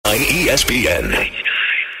ESPN.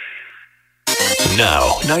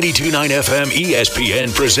 Now, 92.9 FM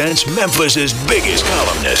ESPN presents Memphis' biggest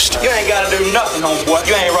columnist. You ain't got to do nothing, homeboy.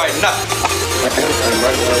 You ain't writing nothing.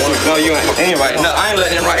 No, you ain't writing nothing. I ain't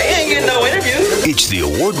letting him write. He ain't getting no interview. It's the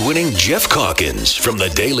award-winning Geoff Calkins from the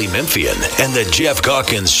Daily Memphian and the Geoff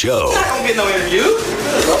Calkins Show. I don't get no interview.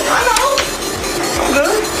 I know. I'm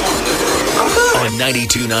good. On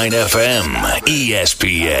 92.9 FM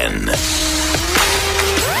ESPN.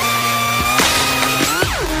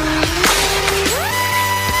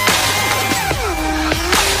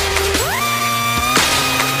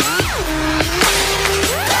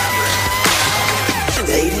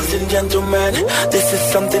 Ladies and gentlemen, this is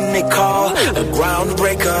something they call a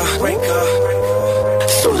groundbreaker.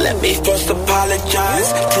 So let me first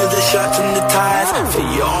apologize to the shirts and the ties for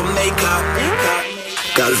your makeup.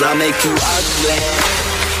 Cause I make you ugly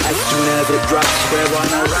as soon as it drops. We're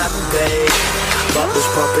on a rampage. Bubbles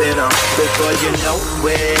popping up before you know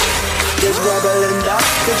it. There's rubble and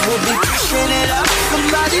dust, cause we'll be pushing it up.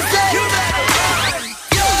 Somebody say you better run,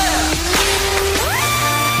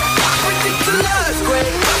 yeah. I predict the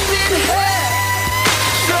earthquake up in here.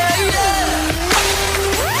 Say yeah.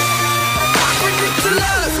 I predict the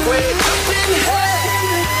earthquake up in here.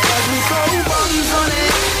 Cause we throw bombs on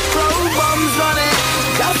it, throw bombs on it.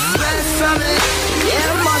 Got smash from it,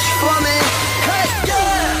 yeah, much from it. Hey,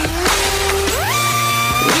 yeah.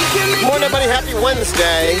 Good morning, everybody. Happy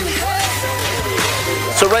Wednesday.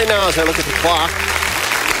 So right now, as I look at the clock,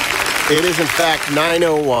 it is in fact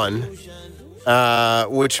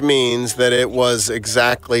 9:01, which means that it was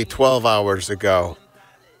exactly 12 hours ago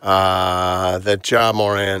that Ja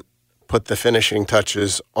Morant put the finishing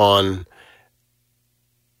touches on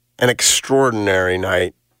an extraordinary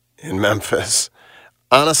night in Memphis.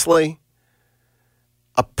 Honestly,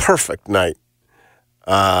 a perfect night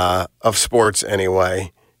of sports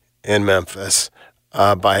anyway in Memphis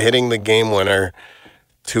by hitting the game winner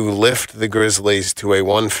to lift the Grizzlies to a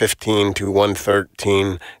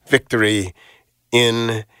 115-113 victory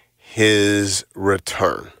in his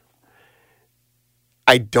return.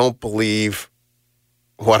 I don't believe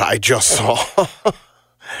what I just saw.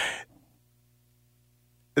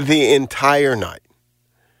 The entire night.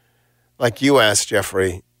 Like you asked,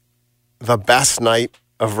 Jeffrey, the best night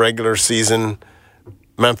of regular season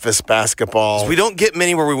Memphis basketball. We don't get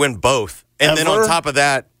many where we win both. And then on top of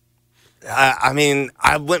that, I mean,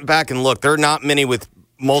 I went back and looked. There are not many with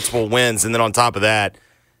multiple wins. And then on top of that,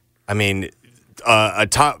 I mean,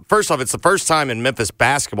 first off, it's the first time in Memphis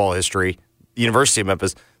basketball history, University of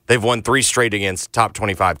Memphis, they've won 3 straight against top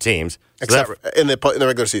 25 teams. So Except in the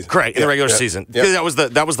regular season. Correct, in the regular season. Yeah. That was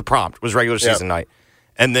the prompt, was regular season night.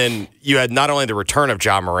 And then you had not only the return of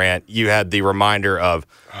Ja Morant, you had the reminder of,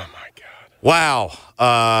 oh, my God. Wow.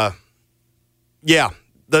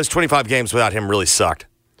 Those 25 games without him really sucked.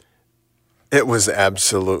 It was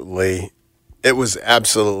absolutely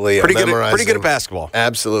pretty good at basketball.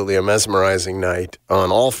 Absolutely a mesmerizing night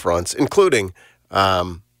on all fronts, including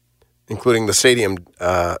the stadium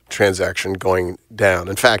transaction going down.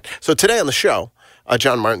 In fact, so today on the show,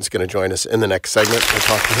 John Martin's going to join us in the next segment. We'll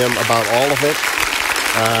talk to him about all of it,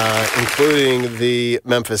 including the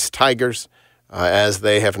Memphis Tigers, as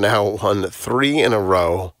they have now won 3 in a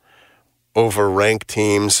row over ranked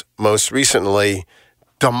teams, most recently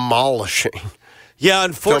demolishing. Yeah,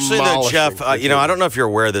 unfortunately, though, Geoff, I don't know if you're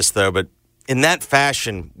aware of this, though, but in that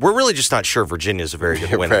fashion, we're really just not sure Virginia's a very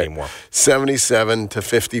good win anymore.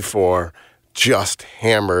 77-54, just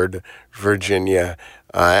hammered Virginia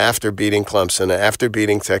after beating Clemson, after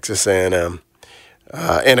beating Texas A&M.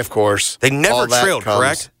 And, of course, they never trailed,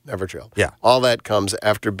 correct? Never trailed. Yeah. All that comes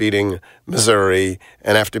after beating Missouri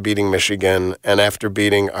and after beating Michigan and after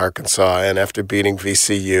beating Arkansas and after beating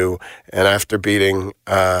VCU and after beating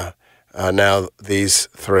now these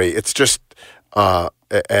 3. It's just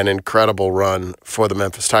an incredible run for the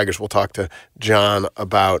Memphis Tigers. We'll talk to John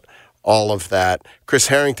about all of that. Chris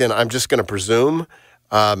Harrington, I'm just going to presume,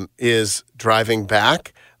 is driving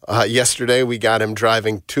back. Yesterday, we got him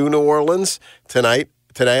driving to New Orleans. Today,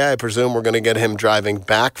 I presume we're going to get him driving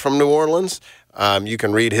back from New Orleans. You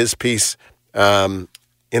can read his piece in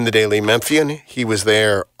the Daily Memphian. He was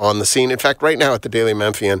there on the scene. In fact, right now at the Daily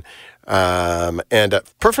Memphian, and a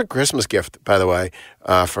perfect Christmas gift, by the way,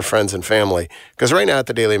 for friends and family. Because right now at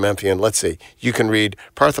the Daily Memphian, let's see, you can read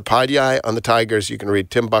Partha Padhyay on the Tigers. You can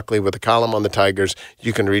read Tim Buckley with a column on the Tigers.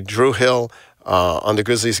 You can read Drew Hill on the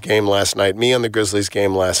Grizzlies game last night, me on the Grizzlies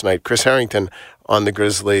game last night, Chris Harrington on the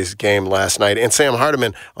Grizzlies game last night, and Sam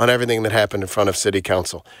Hardiman on everything that happened in front of City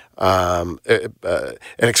Council. An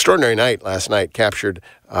extraordinary night last night, captured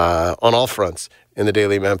on all fronts in the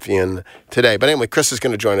Daily Memphian today. But anyway, Chris is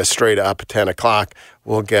going to join us straight up at 10 o'clock.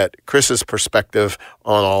 We'll get Chris's perspective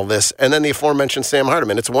on all this. And then the aforementioned Sam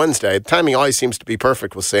Hardiman. It's Wednesday. The timing always seems to be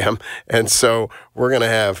perfect with Sam. And so we're going to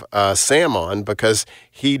have Sam on because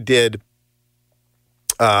he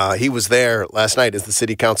was there last night as the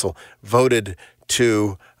city council voted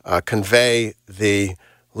to convey the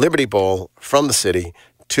Liberty Bowl from the city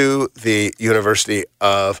to the University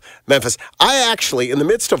of Memphis. I actually, in the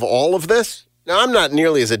midst of all of this, now I'm not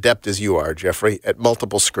nearly as adept as you are, Jeffrey, at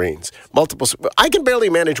multiple screens. I can barely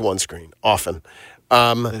manage one screen often.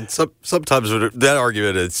 And sometimes that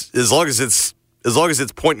argument is as long as it's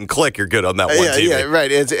point and click, you're good on that one TV. Yeah,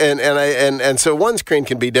 right. And so one screen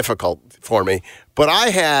can be difficult for me. But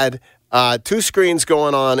I had 2 screens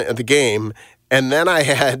going on at the game, and then I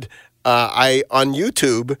had on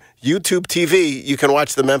YouTube TV, you can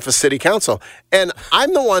watch the Memphis City Council. And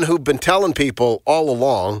I'm the one who've been telling people all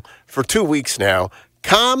along for 2 weeks now,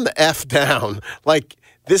 calm the F down. Like,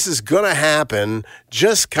 this is going to happen.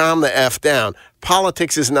 Just calm the F down.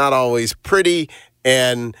 Politics is not always pretty,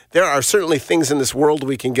 and there are certainly things in this world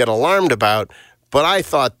we can get alarmed about. But I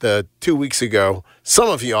thought 2 weeks ago, some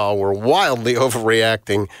of y'all were wildly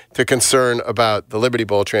overreacting to concern about the Liberty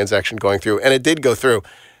Bowl transaction going through, and it did go through.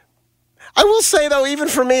 I will say, though, even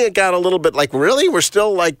for me, it got a little bit like, really? We're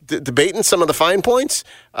still, debating some of the fine points?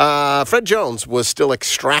 Fred Jones was still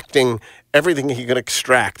extracting everything he could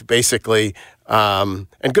extract, basically, and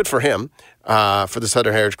good for him, for the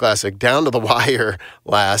Southern Heritage Classic, down to the wire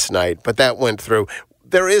last night. But that went through.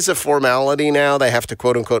 There is a formality now. They have to,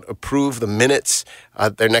 quote-unquote, approve the minutes.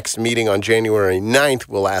 Their next meeting on January 9th,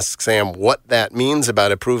 we'll ask Sam what that means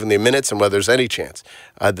about approving the minutes and whether there's any chance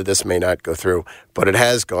that this may not go through. But it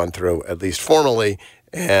has gone through, at least formally,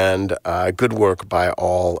 and good work by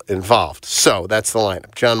all involved. So that's the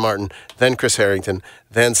lineup. John Martin, then Chris Harrington,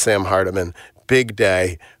 then Sam Hardiman. Big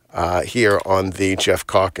day here on the Geoff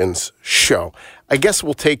Calkins Show. I guess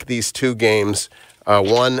we'll take these 2 games,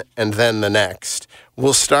 one and then the next.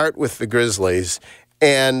 We'll start with the Grizzlies,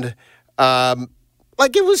 and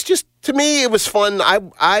it was just, to me, it was fun.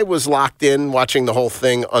 I was locked in watching the whole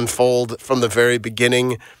thing unfold from the very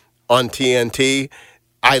beginning on TNT.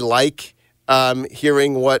 I like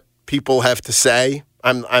hearing what people have to say.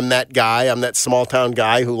 I'm that guy. I'm that small town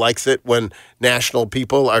guy who likes it when national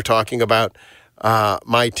people are talking about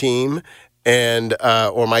my team and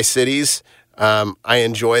or my cities. I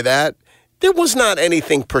enjoy that. There was not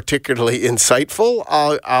anything particularly insightful.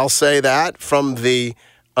 I'll say that from the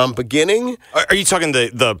beginning. Are you talking the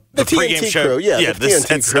pregame show? Crew, yeah, the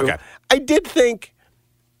TNT crew. Okay. I did think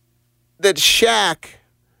that Shaq,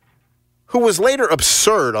 who was later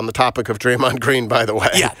absurd on the topic of Draymond Green, by the way.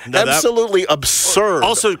 Yeah, absolutely absurd.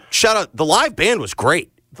 Also, shout out, the live band was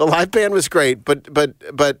great. The live band was great, but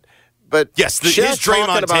yes, his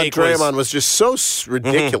talking about Draymond was just so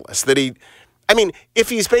ridiculous that he. I mean, if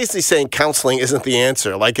he's basically saying counseling isn't the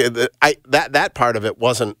answer, that part of it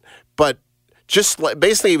wasn't. But just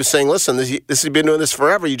basically, he was saying, "Listen, this has been doing this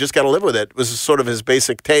forever. You just got to live with it." Was sort of his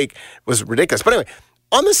basic take. Was ridiculous. But anyway,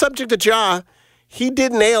 on the subject of Ja, he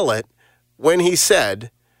did nail it when he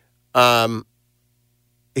said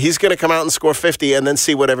he's going to come out and score 50 and then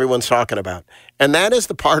see what everyone's talking about. And that is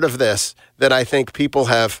the part of this that I think people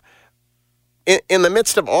have, in the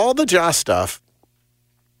midst of all the Ja stuff,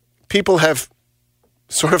 people have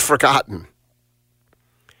sort of forgotten.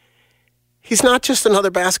 He's not just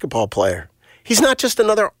another basketball player. He's not just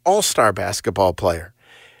another all-star basketball player.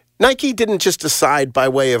 Nike didn't just decide by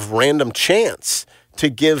way of random chance to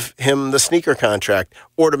give him the sneaker contract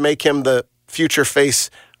or to make him the future face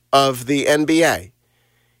of the NBA.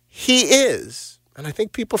 He is, and I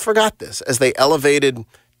think people forgot this, as they elevated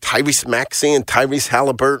Tyrese Maxey and Tyrese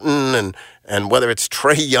Halliburton and whether it's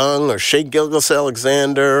Trae Young or Shai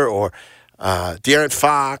Gilgeous-Alexander or De'Aaron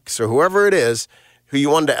Fox or whoever it is who you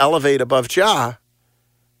wanted to elevate above Ja,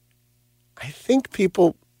 I think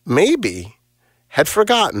people maybe had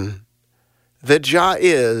forgotten that Ja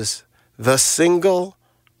is the single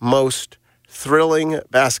most thrilling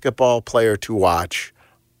basketball player to watch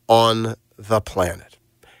on the planet.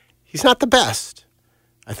 He's not the best.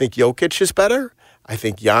 I think Jokic is better. I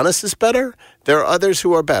think Giannis is better. There are others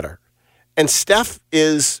who are better. And Steph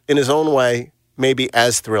is, in his own way, maybe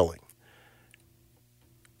as thrilling.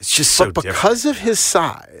 It's just so different. But because of his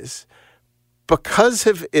size, because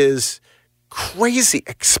of his crazy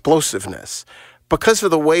explosiveness, because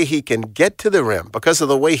of the way he can get to the rim, because of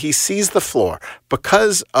the way he sees the floor,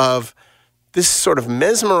 because of this sort of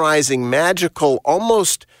mesmerizing, magical,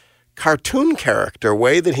 almost cartoon character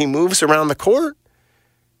way that he moves around the court,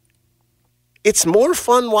 it's more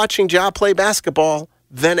fun watching Ja play basketball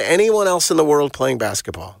than anyone else in the world playing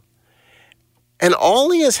basketball. And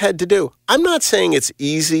all he has had to do, I'm not saying it's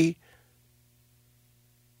easy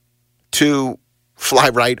to fly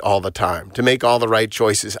right all the time, to make all the right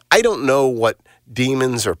choices. I don't know what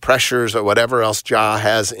demons or pressures or whatever else Ja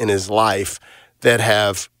has in his life that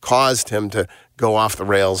have caused him to go off the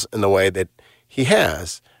rails in the way that he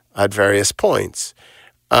has at various points.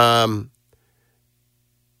 But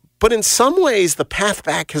in some ways, the path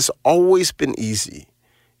back has always been easy.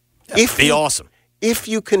 That'd be awesome. If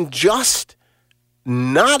you can just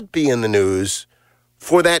not be in the news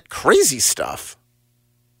for that crazy stuff,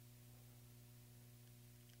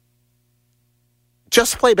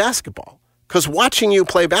 just play basketball. Because watching you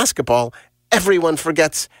play basketball, everyone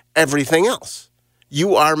forgets everything else.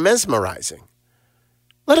 You are mesmerizing.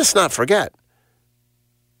 Let us not forget,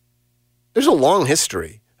 there's a long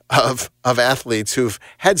history of athletes who've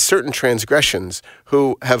had certain transgressions,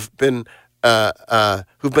 who have been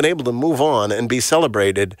who've been able to move on and be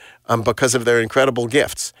celebrated because of their incredible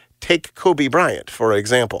gifts. Take Kobe Bryant, for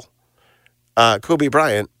example. Kobe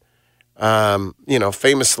Bryant,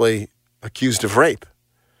 famously accused of rape.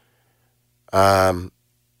 And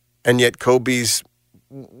yet Kobe's,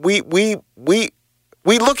 we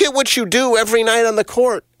look at what you do every night on the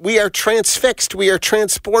court. We are transfixed. We are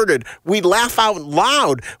transported. We laugh out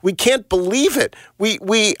loud. We can't believe it. We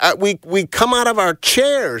come out of our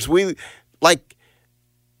chairs.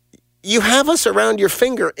 You have us around your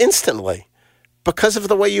finger instantly because of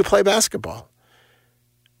the way you play basketball.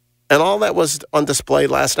 And all that was on display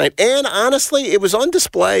last night. And honestly, it was on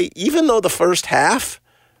display even though the first half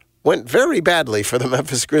went very badly for the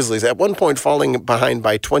Memphis Grizzlies. At one point falling behind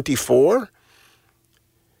by 24.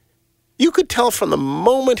 You could tell from the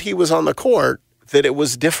moment he was on the court that it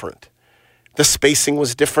was different. The spacing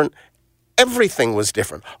was different. Everything was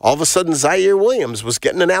different. All of a sudden, Zaire Williams was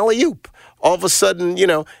getting an alley-oop. All of a sudden,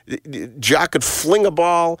 Ja could fling a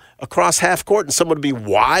ball across half court and someone would be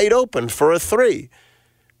wide open for a three.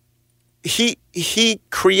 He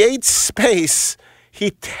creates space.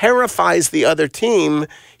 He terrifies the other team.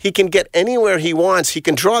 He can get anywhere he wants. He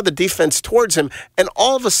can draw the defense towards him. And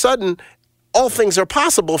all of a sudden, all things are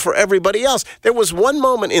possible for everybody else. There was one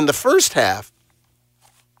moment in the first half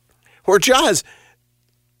where Ja's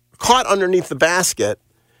caught underneath the basket,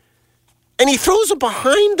 and he throws a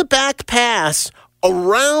behind-the-back pass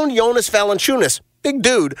around Jonas Valanciunas, big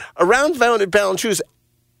dude, around Valanciunas,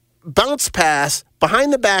 bounce pass,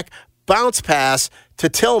 behind the back, bounce pass to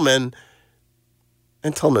Tillman,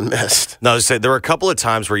 and Tillman missed. No, I was saying, there were a couple of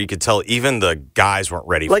times where you could tell even the guys weren't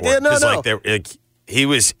ready for it. He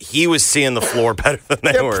was seeing the floor better than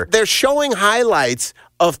they were. They're showing highlights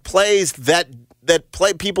of plays that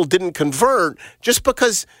people didn't convert just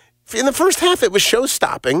because in the first half it was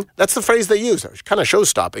show-stopping. That's the phrase they use. It's kind of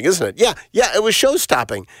show-stopping, isn't it? Yeah, it was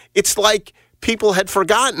show-stopping. It's like people had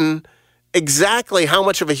forgotten exactly how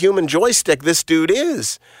much of a human joystick this dude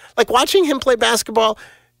is. Like watching him play basketball,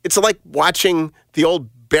 it's like watching the old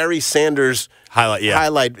Barry Sanders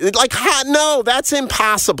highlight. No, that's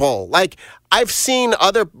impossible. Like, I've seen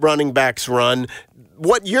other running backs run.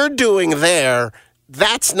 What you're doing there,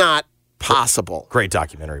 that's not possible. Great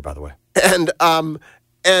documentary, by the way.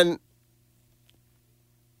 And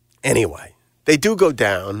anyway, they do go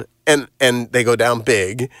down, and they go down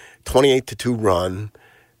big, 28-2 run.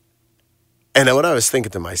 And what I was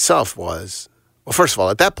thinking to myself was, well, first of all,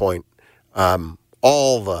 at that point,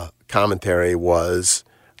 all the commentary was,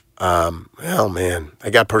 oh, man,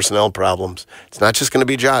 they got personnel problems. It's not just going to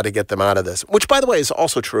be Ja to get them out of this, which, by the way, is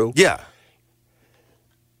also true. Yeah.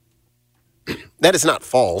 That is not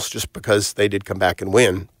false just because they did come back and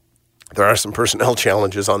win. There are some personnel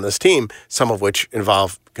challenges on this team, some of which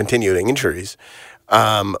involve continuing injuries.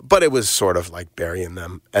 But it was sort of like burying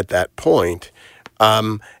them at that point.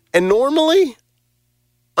 And normally,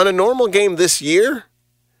 on a normal game this year,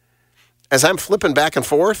 as I'm flipping back and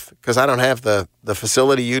forth, because I don't have the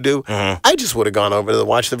facility you do, I just would have gone over to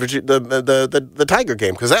watch the Tiger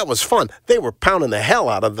game, because that was fun. They were pounding the hell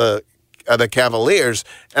out of the Cavaliers,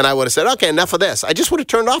 and I would have said, okay, enough of this. I just would have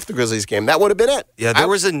turned off the Grizzlies game. That would have been it. Yeah, there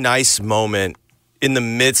was a nice moment in the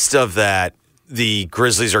midst of that. The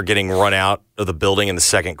Grizzlies are getting run out of the building in the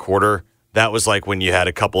second quarter. That was like when you had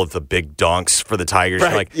a couple of the big dunks for the Tigers.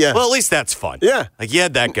 Right, You're like, yeah. Well, at least that's fun. Yeah. Like, you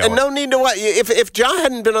had that going. And no need to watch. If Ja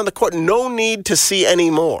hadn't been on the court, no need to see any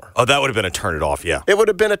more. Oh, that would have been a turn it off, yeah. It would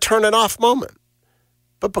have been a turn it off moment.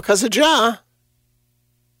 But because of Ja,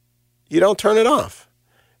 you don't turn it off.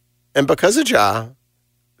 And because of Ja,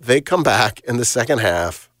 they come back in the second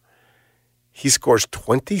half. He scores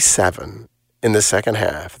 27 in the second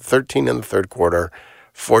half, 13 in the third quarter,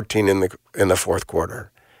 14 in the fourth quarter.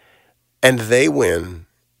 and they win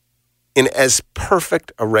in as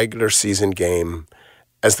perfect a regular season game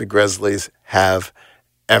as the Grizzlies have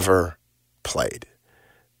ever played.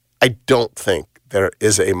 I don't think there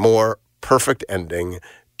is a more perfect ending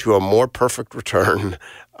to a more perfect return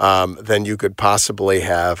than you could possibly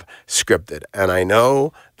have scripted. And I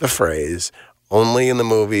know the phrase, only in the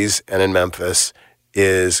movies and in Memphis,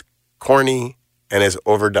 is corny and is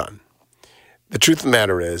overdone. The truth of the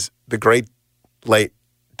matter is, the great late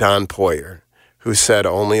Don Poyer, who said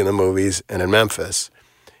only in the movies and in Memphis,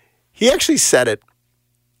 he actually said it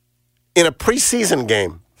in a preseason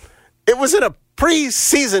game. It was in a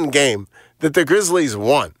preseason game that the Grizzlies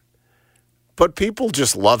won. But people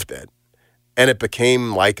just loved it. And it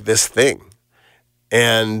became like this thing.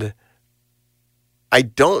 And I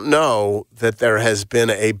don't know that there has been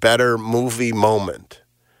a better movie moment.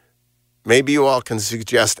 Maybe you all can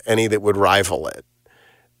suggest any that would rival it.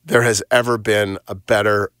 There has ever been a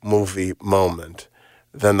better movie moment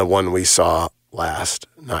than the one we saw last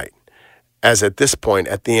night. As at this point,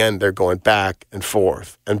 at the end, they're going back and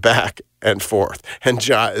forth and back and forth. And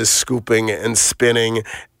Ja is scooping and spinning,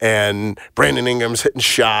 and Brandon Ingram's hitting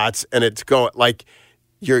shots, and it's going like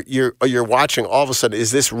you're watching. All of a sudden, is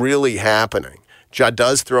this really happening? Ja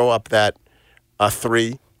does throw up that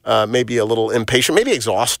three, maybe a little impatient, maybe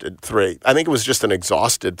exhausted three. I think it was just an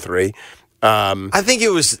exhausted three. I think it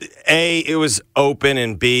was it was open,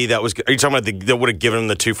 and B, that was. Are you talking about that would have given him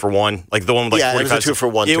the 2-for-1, like the one with like 45? It was a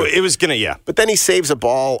 2-for-1. It was gonna, yeah. But then he saves a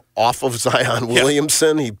ball off of Zion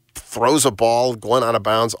Williamson. He throws a ball going out of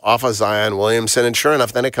bounds off of Zion Williamson, and sure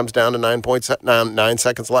enough, then it comes down to 9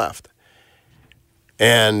 seconds left.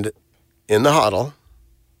 And in the huddle,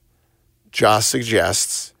 Josh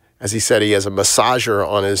suggests, as he said, he has a massage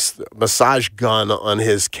gun on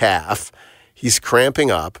his calf. He's cramping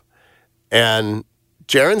up. And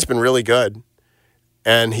Jaren's been really good.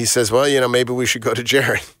 And he says, well, maybe we should go to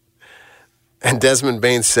Jaren. And Desmond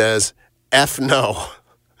Bain says, F no.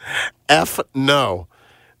 F no.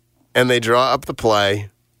 And they draw up the play.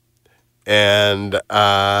 And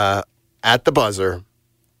at the buzzer,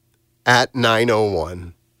 at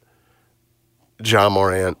 9:01, Ja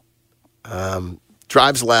Morant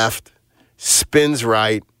drives left, spins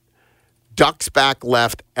right, ducks back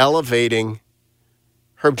left, elevating.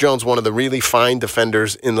 Herb Jones, one of the really fine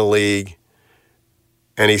defenders in the league,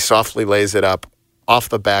 and he softly lays it up off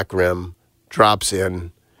the back rim, drops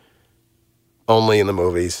in, only in the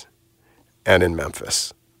movies and in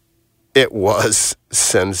Memphis. It was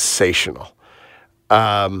sensational.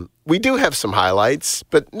 We do have some highlights,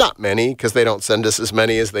 but not many because they don't send us as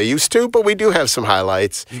many as they used to, but we do have some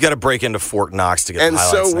highlights. You've got to break into Fort Knox to get the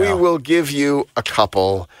highlights. And so we will give you a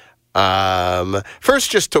couple.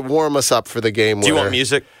 First, just to warm us up for the game winner. Do you want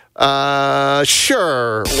music?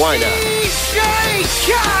 Sure. Why not?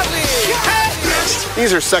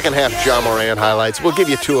 These are second half Ja Morant highlights. We'll give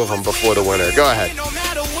you two of them before the winner. Go ahead.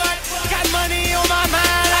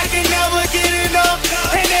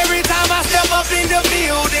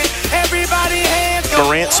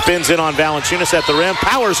 Morant spins in on Valanciunas at the rim,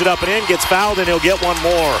 powers it up and in, gets fouled, and he'll get one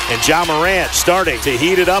more. And Ja Morant starting to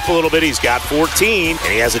heat it up a little bit. He's got 14,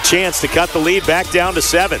 and he has a chance to cut the lead back down to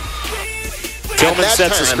 7. Tillman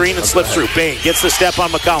sets the screen and slips through. Bain gets the step on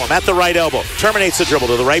McCollum at the right elbow. Terminates the dribble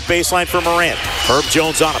to the right baseline for Morant. Herb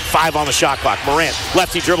Jones on him. 5 on the shot clock. Morant,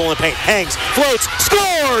 lefty dribble in the paint. Hangs, floats,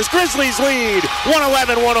 scores! Grizzlies lead,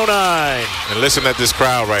 111-109. And listen at this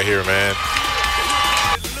crowd right here, man.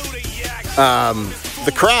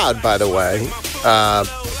 The crowd, by the way,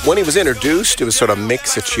 when he was introduced, it was sort of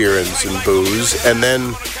mix of cheerings and boos, and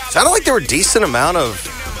then sounded like there were a decent amount of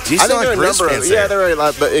Grizz fans there. Yeah, there were a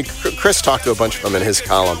lot. But Chris talked to a bunch of them in his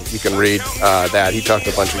column. You can read that. He talked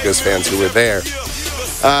to a bunch of Grizz fans who were there.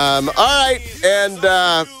 All right, and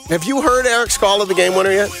have you heard Eric's call of the game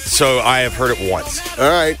winner yet? So I have heard it once. All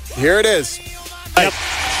right, here it is. Yep.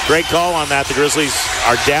 Great call on that. The Grizzlies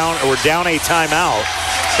are down a timeout.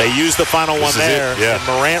 They used the final one there, and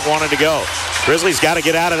Morant wanted to go. Grizzlies got to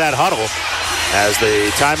get out of that huddle as the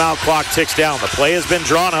timeout clock ticks down. The play has been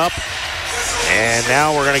drawn up, and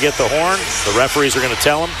now we're going to get the horn. The referees are going to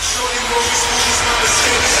tell them.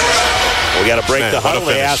 We got to break the huddle.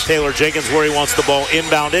 They asked Taylor Jenkins where he wants the ball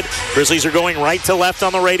inbounded. Grizzlies are going right to left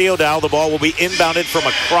on the radio dial. The ball will be inbounded from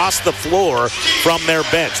across the floor from their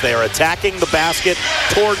bench. They are attacking the basket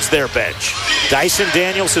towards their bench. Dyson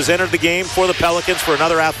Daniels has entered the game for the Pelicans for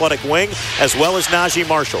another athletic wing, as well as Najee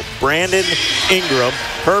Marshall, Brandon Ingram,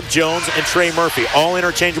 Herb Jones, and Trey Murphy, all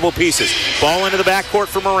interchangeable pieces. Ball into the backcourt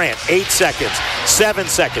for Morant. 8 seconds. 7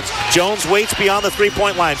 seconds. Jones waits beyond the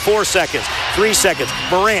three-point line. 4 seconds. 3 seconds.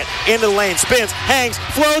 Morant into the lane. Spins. Hangs.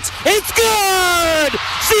 Floats. It's good!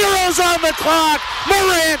 zeros on the clock.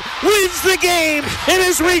 Morant wins the game in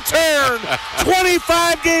his return.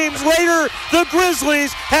 25 games later, the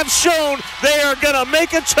Grizzlies have shown they are going to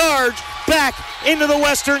make a charge back into the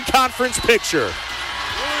Western Conference picture.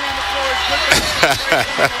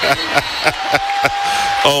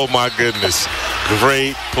 Oh, my goodness.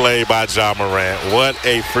 Great play by Ja Morant. What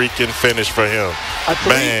a freaking finish for him. A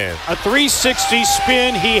 360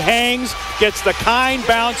 spin. He hangs, gets the kind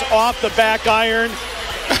bounce off the back iron.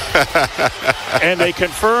 And they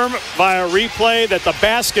confirm via replay that the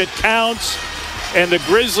basket counts. And the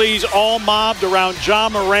Grizzlies all mobbed around Ja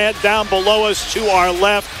Morant down below us to our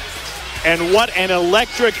left. And what an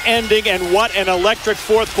electric ending and what an electric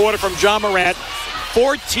fourth quarter from Ja Morant.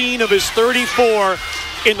 14 of his 34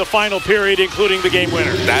 in the final period, including the game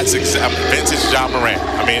winner. That's vintage Ja Morant.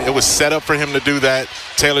 I mean, it was set up for him to do that.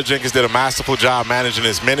 Taylor Jenkins did a masterful job managing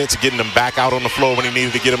his minutes, getting him back out on the floor when he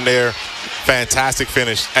needed to get him there. Fantastic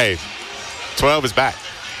finish. Hey, 12 is back.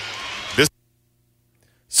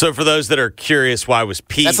 So for those that are curious, why was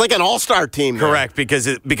Pete? That's like an all-star team. Correct, because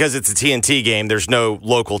it's a TNT game. There's no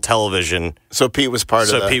local television. So Pete was part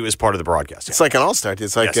of Pete was part of the broadcast. It's like an all-star team.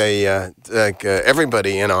 It's like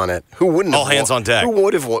everybody in on it. Who wouldn't? All hands on deck. Who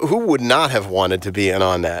would not have wanted to be in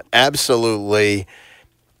on that? Absolutely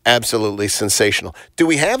sensational. Do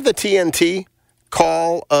we have the TNT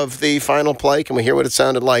call of the final play? Can we hear what it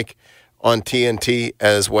sounded like on TNT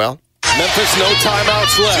as well? Memphis, no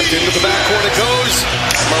timeouts left. Into the backcourt it goes.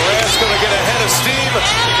 Morant's going to get a head of steam with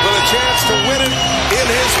a chance to win it in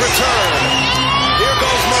his return. Here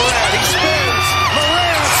goes Morant. He spins.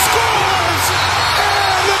 Morant scores!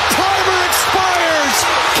 And the timer expires.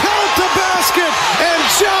 Count the basket. And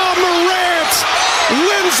Ja Morant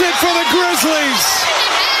wins it for the Grizzlies.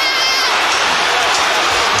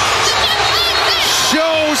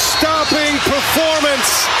 Show-stopping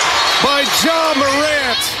performance by Ja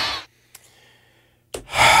Morant.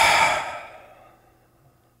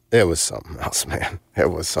 It was something else, man.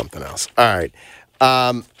 It was something else. All right.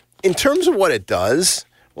 In terms of what it does,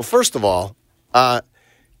 well, first of all,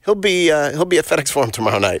 he'll be at FedEx Forum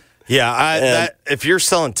tomorrow night. Yeah, if you're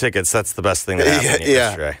selling tickets, that's the best thing that happened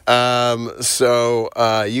yesterday. So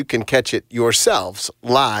you can catch it yourselves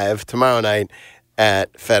live tomorrow night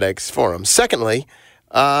at FedEx Forum. Secondly,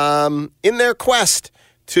 in their quest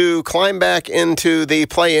to climb back into the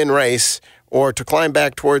play-in race or to climb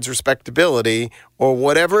back towards respectability or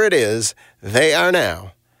whatever it is, they are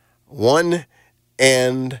now 1-0.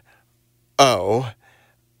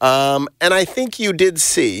 And I think you did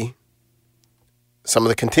see some of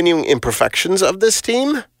the continuing imperfections of this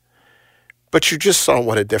team, but you just saw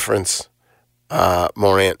what a difference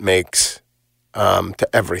Morant makes to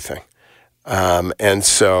everything. And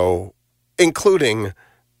so, including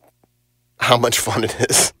how much fun it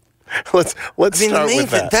is. Let's start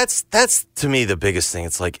with that. That's to me the biggest thing.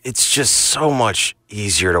 It's like it's just so much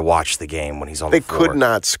easier to watch the game when he's on the floor. They could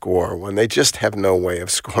not score when they just have no way of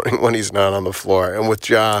scoring when he's not on the floor. And with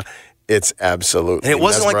Ja, it's absolutely. And it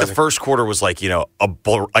wasn't like the first quarter was like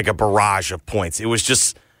a barrage of points. It was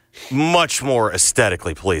just much more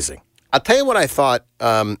aesthetically pleasing. I'll tell you what I thought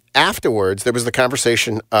afterwards. There was the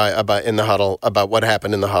conversation about in the huddle about what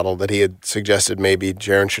happened in the huddle, that he had suggested maybe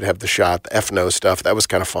Jaren should have the shot, the F-no stuff. That was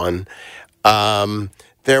kind of fun.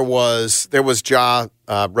 There was Ja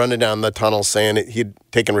running down the tunnel saying he'd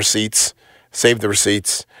taken receipts, saved the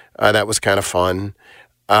receipts. That was kind of fun.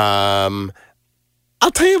 I'll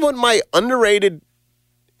tell you what my underrated,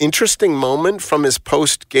 interesting moment from his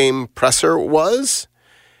post-game presser was.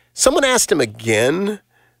 Someone asked him again,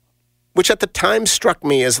 which at the time struck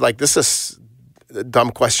me as like, this is a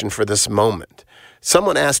dumb question for this moment.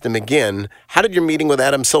 Someone asked him again, how did your meeting with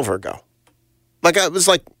Adam Silver go? Like, I was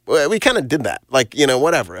like, we kind of did that. Like,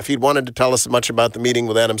 whatever. If he'd wanted to tell us much about the meeting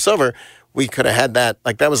with Adam Silver, we could have had that.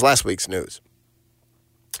 Like, that was last week's news.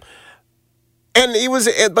 And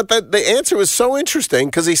but the answer was so interesting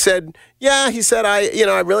because he said, I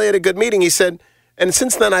really had a good meeting. He said, and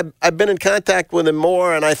since then I've been in contact with him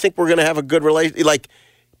more, and I think we're going to have a good relationship. Like,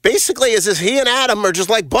 basically, as if he and Adam are just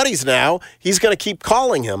like buddies now, he's going to keep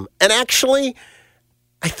calling him. And actually,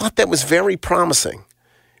 I thought that was very promising.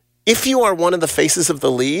 If you are one of the faces of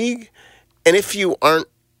the league, and if you're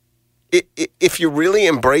really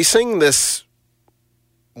embracing this,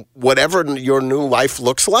 whatever your new life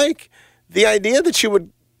looks like, the idea that you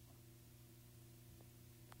would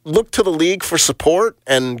look to the league for support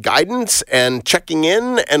and guidance and checking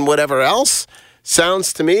in and whatever else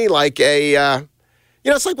sounds to me like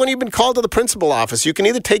it's like when you've been called to the principal office. You can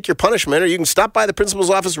either take your punishment or you can stop by the principal's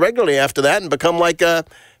office regularly after that and become like to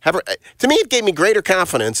me, it gave me greater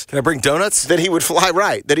confidence. Can I bring donuts? That he would fly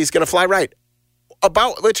right, that he's going to fly right.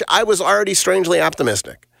 about which I was already strangely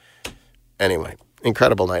optimistic. Anyway,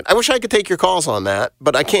 incredible night. I wish I could take your calls on that,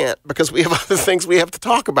 but I can't because we have other things we have to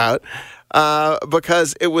talk about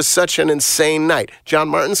because it was such an insane night. John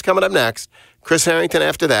Martin's coming up next, Chris Harrington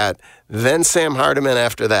after that, then Sam Hardiman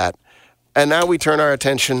after that. And now we turn our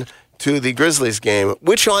attention to the Grizzlies game,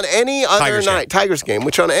 which on any other Tigers game,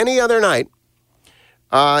 which on any other night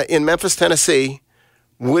in Memphis, Tennessee,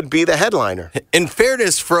 would be the headliner. In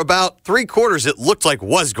fairness, for about 3 quarters, it looked like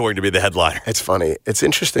was going to be the headliner. It's funny. It's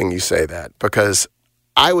interesting you say that because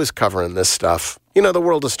I was covering this stuff. You know, the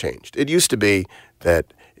world has changed. It used to be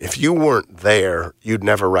that if you weren't there, you'd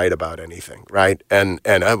never write about anything, right? And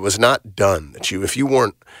it was not done that if you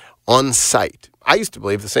weren't on site. I used to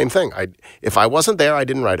believe the same thing. If I wasn't there, I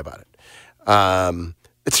didn't write about it.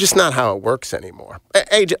 It's just not how it works anymore.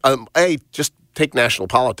 Just take national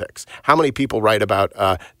politics. How many people write about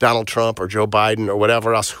Donald Trump or Joe Biden or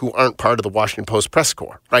whatever else who aren't part of the Washington Post press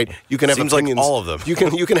corps, right? You can have opinions. Like all of them. You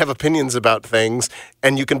can have opinions about things,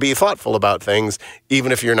 and you can be thoughtful about things,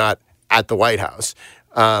 even if you're not at the White House.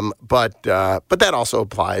 But that also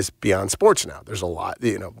applies beyond sports now. There's a lot,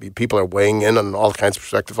 people are weighing in on all kinds of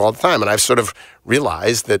perspectives all the time, and I've sort of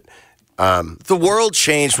realized that the world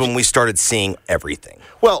changed when we started seeing everything.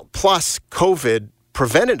 Well, plus COVID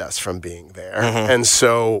prevented us from being there. And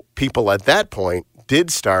so people at that point did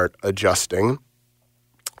start adjusting.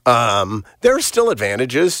 There are still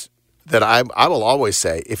advantages that I will always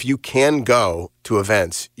say, if you can go to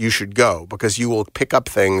events, you should go because you will pick up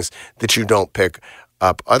things that you don't pick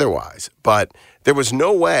up otherwise. But there was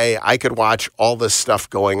no way I could watch all this stuff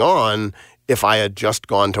going on if I had just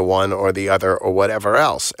gone to one or the other or whatever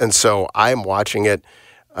else. And so I'm watching it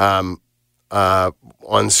on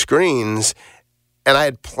screens. And I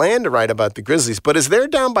had planned to write about the Grizzlies, but as they're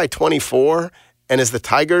down by 24 and as the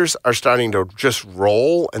Tigers are starting to just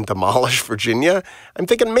roll and demolish Virginia, I'm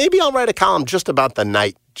thinking maybe I'll write a column just about the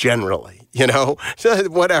night generally,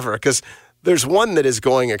 whatever, because there's one that is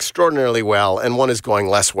going extraordinarily well and one is going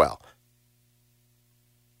less well.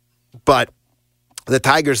 But the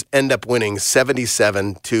Tigers end up winning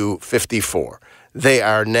 77-54. They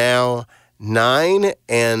are now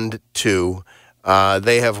 9-2.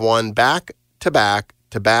 They have won back-to-back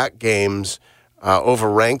games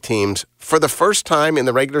over ranked teams for the first time in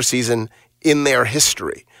the regular season in their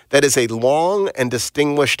history. That is a long and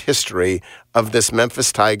distinguished history of this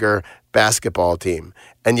Memphis Tiger basketball team.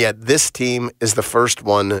 And yet this team is the first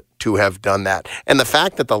one to have done that. And the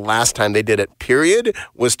fact that the last time they did it, period,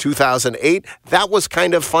 was 2008, that was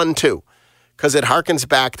kind of fun too. Because it harkens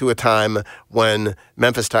back to a time when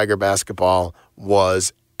Memphis Tiger basketball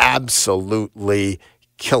was absolutely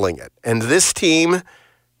killing it. And this team,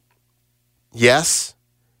 yes,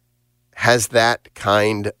 has that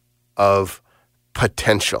kind of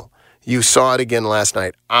potential. You saw it again last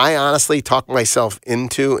night. I honestly talked myself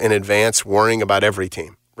into in advance worrying about every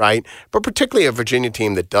team, right? But particularly a Virginia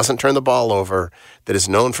team that doesn't turn the ball over, that is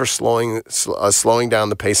known for slowing down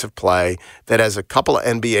the pace of play, that has a couple of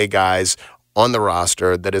NBA guys on the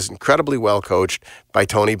roster, that is incredibly well coached by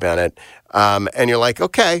Tony Bennett. And you're like,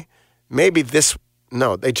 okay, maybe this.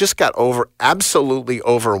 No, they just got absolutely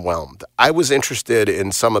overwhelmed. I was interested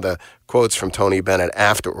in some of the quotes from Tony Bennett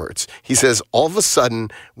afterwards. He says, all of a sudden,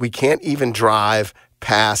 we can't even drive,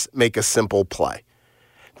 pass, make a simple play.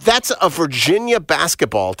 That's a Virginia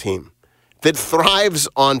basketball team that thrives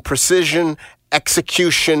on precision,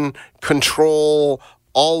 execution, control,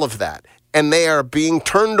 all of that. And they are being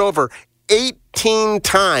turned over 18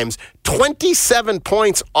 times, 27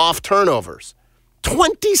 points off turnovers.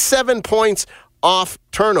 27 points off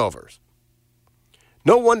turnovers.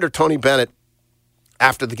 No wonder Tony Bennett,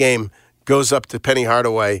 after the game, goes up to Penny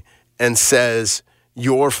Hardaway and says,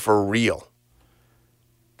 "You're for real."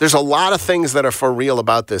 There's a lot of things that are for real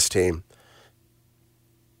about this team.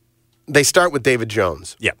 They start with David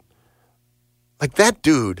Jones. Yeah. Like that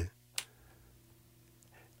dude,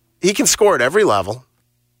 he can score at every level.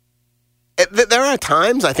 There are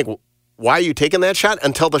times I think, why are you taking that shot?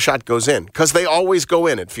 Until the shot goes in. Because they always go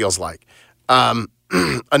in, it feels like.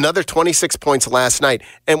 Another 26 points last night.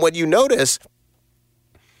 And what you notice,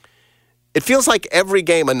 it feels like every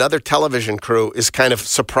game another television crew is kind of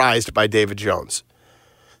surprised by David Jones.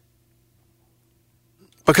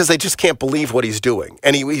 Because they just can't believe what he's doing.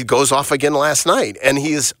 And he goes off again last night. And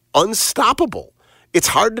he is unstoppable. It's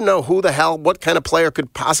hard to know what kind of player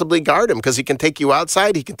could possibly guard him. Because he can take you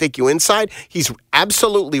outside. He can take you inside. He's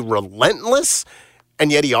absolutely relentless.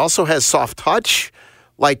 And yet he also has soft touch.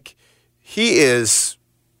 Like, He is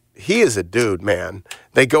a dude, man.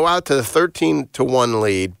 They go out to the 13-1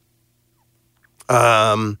 lead,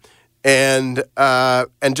 and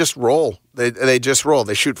just roll. They just roll.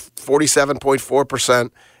 They shoot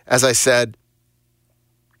 47.4%. As I said,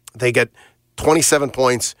 they get 27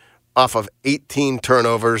 points off of 18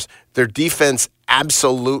 turnovers. Their defense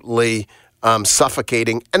absolutely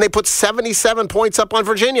suffocating. And they put 77 points up on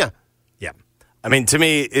Virginia. Yeah. I mean, to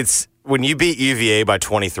me, it's when you beat UVA by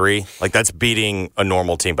 23, like that's beating a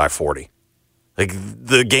normal team by 40. Like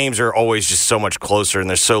the games are always just so much closer and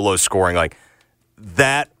they're so low scoring. Like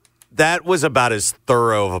that was about as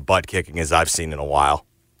thorough of a butt kicking as I've seen in a while.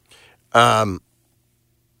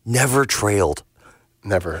 Never trailed.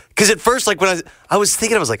 Never. Because at first, like when I was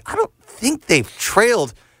thinking, I was like, I don't think they've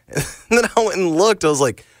trailed. And then I went and looked. I was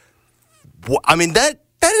like, I mean, that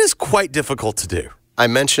is quite difficult to do. I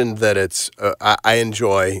mentioned that it's. I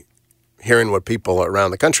enjoy hearing what people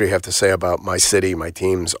around the country have to say about my city, my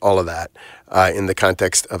teams, all of that, in the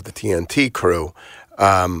context of the TNT crew.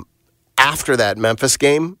 After that Memphis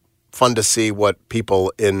game, fun to see what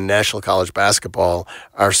people in National College basketball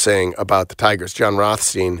are saying about the Tigers. John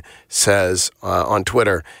Rothstein says on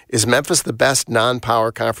Twitter, is Memphis the best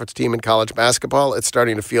non-power conference team in college basketball? It's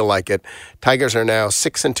starting to feel like it. Tigers are now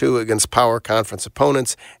 6-2 against power conference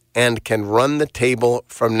opponents and can run the table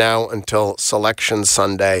from now until Selection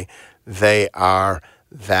Sunday. They are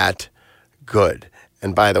that good.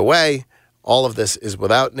 And by the way, all of this is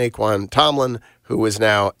without Naquan Tomlin, who is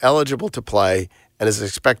now eligible to play and is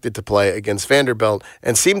expected to play against Vanderbilt,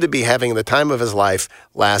 and seemed to be having the time of his life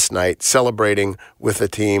last night, celebrating with a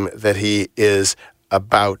team that he is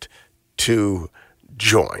about to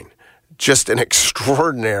join. Just an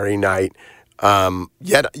extraordinary night.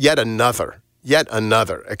 Yet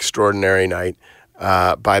another extraordinary night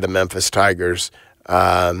by the Memphis Tigers.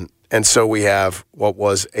 And so we have what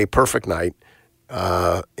was a perfect night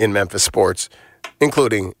in Memphis sports,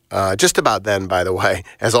 including just about then, by the way,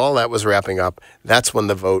 as all that was wrapping up, that's when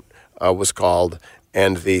the vote was called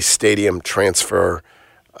and the stadium transfer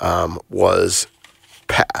was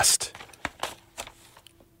passed.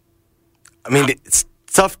 I mean, it's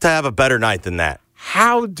tough to have a better night than that.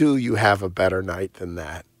 How do you have a better night than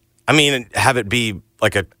that? I mean, have it be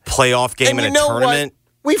like a playoff game in a tournament?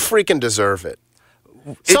 What? We freaking deserve it.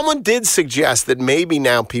 Someone did suggest that maybe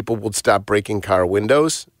now people would stop breaking car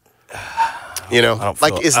windows. You know,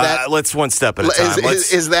 is that? Let's one step at a time.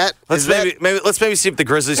 Let's maybe see if the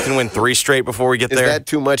Grizzlies can win 3 straight before we get there. Is that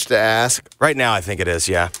too much to ask? Right now, I think it is.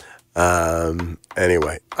 Yeah.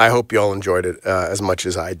 Anyway, I hope you all enjoyed it as much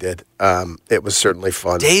as I did. It was certainly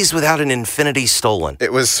fun. Days without an infinity stolen.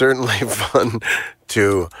 It was certainly fun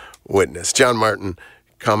to witness. John Martin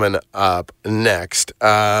coming up next.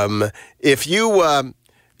 If you,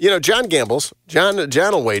 John gambles. John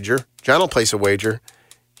will wager. John will place a wager.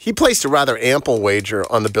 He placed a rather ample wager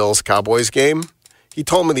on the Bills-Cowboys game. He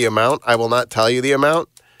told me the amount. I will not tell you the amount,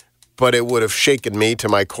 but it would have shaken me to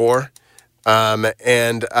my core. And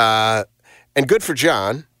good for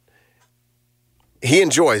John. He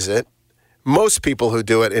enjoys it. Most people who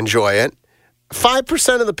do it enjoy it.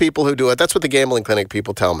 5% of the people who do it, that's what the gambling clinic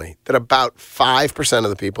people tell me, that about 5% of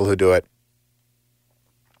the people who do it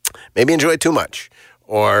maybe enjoy it too much,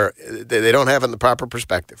 or they don't have it in the proper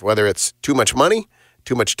perspective, whether it's too much money,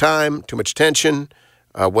 too much time, too much tension,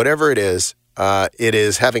 whatever it is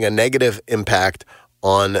having a negative impact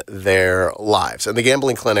on their lives. And the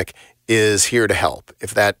Gambling Clinic is here to help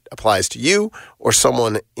if that applies to you or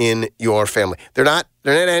someone in your family. They're not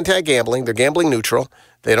anti-gambling. They're gambling neutral.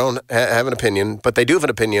 They don't have an opinion, but they do have an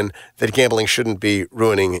opinion that gambling shouldn't be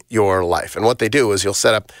ruining your life. And what they do is you'll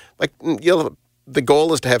set up, the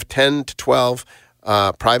goal is to have 10 to 12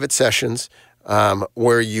 private sessions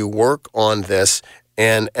where you work on this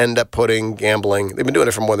and end up putting gambling. They've been doing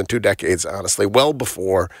it for more than 2 decades, honestly, well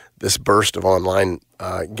before this burst of online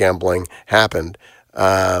gambling happened.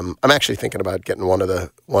 I'm actually thinking about getting one of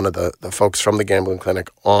the folks from the Gambling Clinic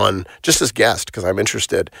on just as guest because I'm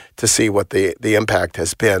interested to see what the impact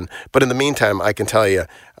has been. But in the meantime, I can tell you,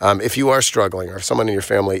 if you are struggling or if someone in your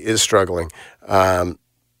family is struggling,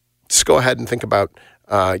 just go ahead and think about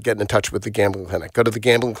getting in touch with the Gambling Clinic. Go to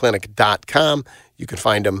thegamblingclinic.com. You can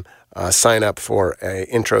find them. Sign up for an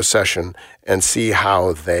intro session and see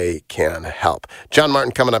how they can help. John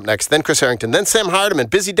Martin coming up next, then Chris Harrington, then Sam Hardiman.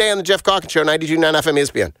 Busy day on the Geoff Calkins Show, 92.9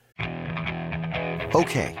 FM ESPN.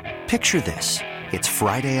 Okay, picture this. It's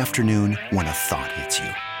Friday afternoon when a thought hits you.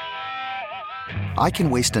 I can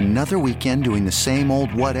waste another weekend doing the same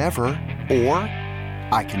old whatever, or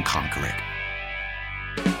I can conquer it.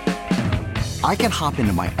 I can hop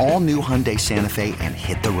into my all-new Hyundai Santa Fe and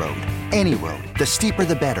hit the road. Any road. The steeper,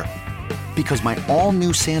 the better. Because my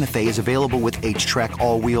all-new Santa Fe is available with H-Track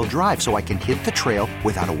all-wheel drive, so I can hit the trail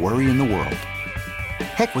without a worry in the world.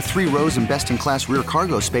 Heck, with 3 rows and best-in-class rear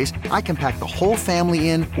cargo space, I can pack the whole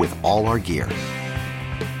family in with all our gear.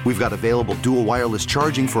 We've got available dual wireless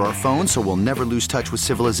charging for our phones, so we'll never lose touch with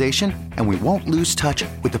civilization, and we won't lose touch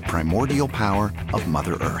with the primordial power of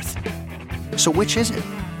Mother Earth. So which is it?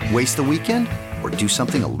 Waste the weekend or do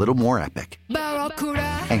something a little more epic?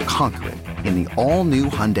 And conquer it in the all-new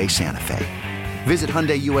Hyundai Santa Fe. Visit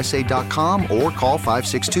HyundaiUSA.com or call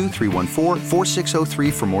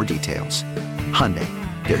 562-314-4603 for more details. Hyundai,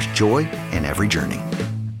 there's joy in every journey.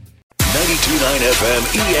 92.9 FM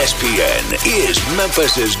ESPN is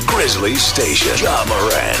Memphis's Grizzlies station. Ja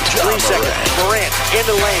Morant. 3 seconds. Morant in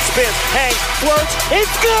the lane, spins, hangs, floats.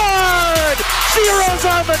 It's good! Zero's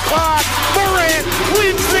on the clock. Morant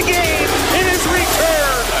wins the game in his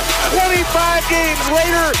return. 25 games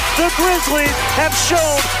later, the Grizzlies have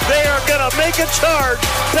shown they are going to make a charge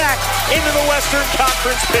back into the Western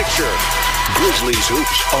Conference picture. Grizzlies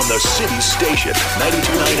hoops on the city station.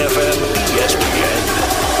 92.9 FM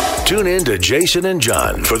ESPN. Tune in to Jason and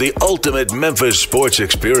John for the ultimate Memphis sports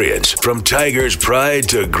experience. From Tigers pride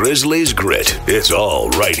to Grizzlies grit, it's all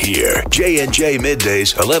right here. J&J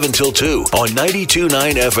Middays, 11 till 2 on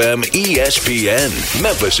 92.9 FM ESPN,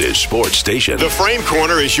 Memphis's sports station. The Frame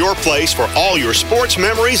Corner is your place for all your sports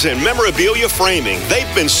memories and memorabilia framing.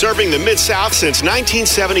 They've been serving the Mid-South since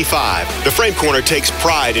 1975. The Frame Corner takes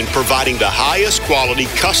pride in providing the highest quality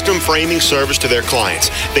custom framing service to their clients.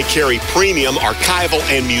 They carry premium archival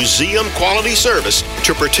and museum quality service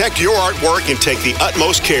to protect your artwork and take the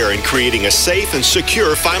utmost care in creating a safe and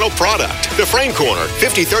secure final product. The Frame Corner,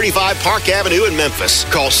 5035 Park Avenue in Memphis.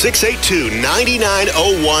 Call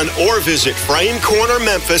 682-9901 or visit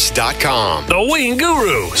framecornermemphis.com. The Wing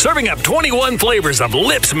Guru, serving up 21 flavors of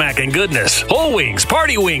lip-smacking goodness. Whole wings,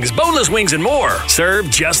 party wings, boneless wings, and more.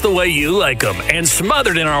 Served just the way you like them and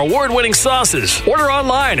smothered in our award-winning sauces. Order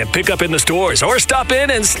online and pick up in the stores or stop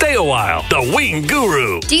in and stay a while. The Wing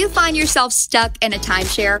Guru. Do you find yourself stuck in a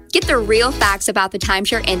timeshare? Get the real facts about the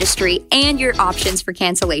timeshare industry and your options for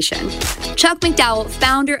cancellation. Chuck McDowell,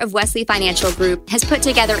 founder of Wesley Financial Group, has put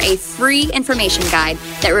together a free information guide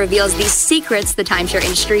that reveals the secrets the timeshare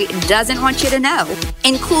industry doesn't want you to know,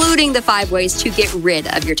 including the 5 ways to get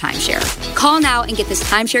rid of your timeshare. Call now and get this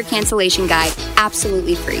timeshare cancellation guide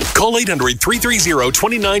absolutely free. Call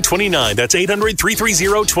 800-330-2929. That's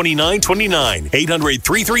 800-330-2929.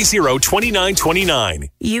 800-330-2929.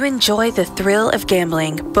 You enjoy the thrill of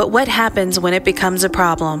gambling, but what happens when it becomes a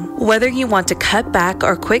problem? Whether you want to cut back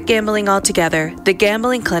or quit gambling altogether, the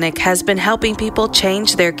Gambling Clinic has been helping people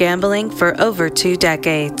change their gambling for over 2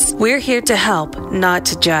 decades. We're here to help, not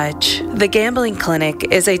to judge. The Gambling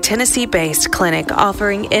Clinic is a Tennessee-based clinic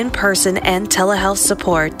offering in-person and telehealth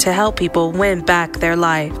support to help people win back their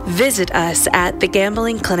life. Visit us at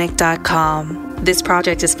thegamblingclinic.com. This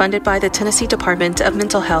project is funded by the Tennessee Department of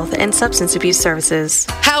Mental Health and Substance Abuse Services.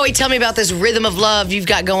 Howie, tell me about this rhythm of love you've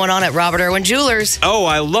got going on at Robert Irwin Jewelers. Oh,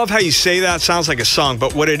 I love how you say that. Sounds like a song.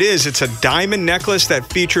 But what it is, it's a diamond necklace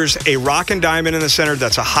that features a rockin' diamond in the center.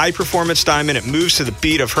 That's a high-performance diamond. It moves to the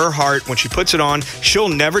beat of her heart. When she puts it on, she'll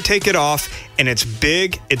never take it off. And it's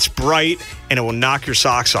big, it's bright, and it will knock your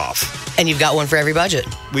socks off. And you've got one for every budget.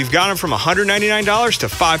 We've got them from $199 to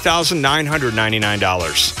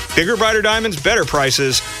 $5,999. Bigger, brighter diamonds, better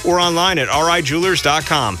prices, or online at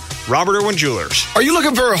rijewelers.com. Robert Irwin Jewelers. Are you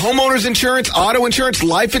looking for homeowners insurance, auto insurance,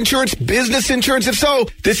 life insurance, business insurance? If so,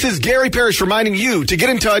 this is Gary Parrish reminding you to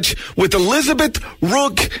get in touch with Elizabeth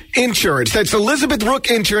Rook Insurance. That's Elizabeth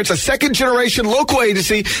Rook Insurance, a second-generation local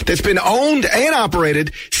agency that's been owned and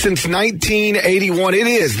operated since 1981. It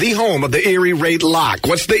is the home of the Erie Rate Lock.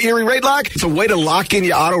 What's the Erie Rate Lock? It's a way to lock in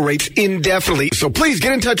your auto rates indefinitely. So please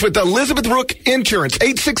get in touch with Elizabeth Rook Insurance,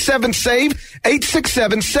 867-SAVE,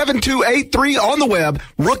 867-7283 on the web,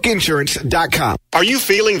 rookinsurance.com. Are you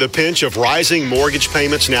feeling the pinch of rising mortgage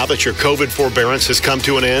payments now that your COVID forbearance has come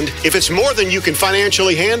to an end? If it's more than you can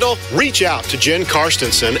financially handle, reach out to Jen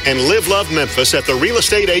Karstensen and Live Love Memphis at the Real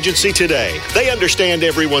Estate Agency today. They understand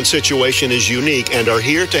everyone's situation is unique and are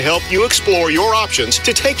here to help you explore your options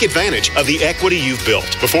to take advantage of the equity you've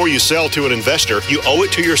built. Before you sell to an investor, you owe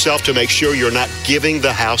it to yourself to make sure you're not giving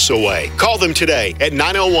the house away. Call them today at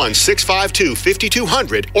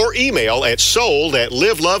 901-652-5200 or email at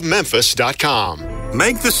sold@livelovememphis.com.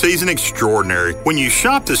 Make the season extraordinary when you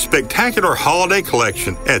shop the spectacular holiday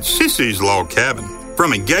collection at Sissy's Log Cabin.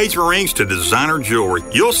 From engagement rings to designer jewelry,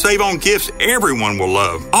 you'll save on gifts everyone will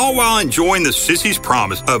love, all while enjoying the Sissy's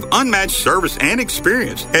promise of unmatched service and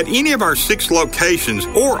experience at any of our 6 locations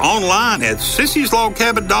or online at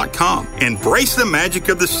sissyslogcabin.com. Embrace the magic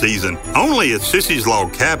of the season, only at Sissy's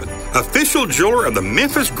Log Cabin. official jeweler of the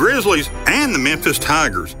Memphis Grizzlies and the Memphis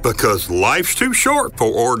Tigers, because life's too short for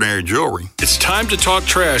ordinary jewelry. It's time to talk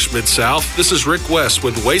trash, Mid-South. This is Rick West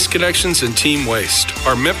with Waste Connections and Team Waste.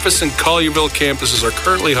 Our Memphis and Collierville campuses are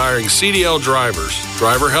currently hiring CDL drivers,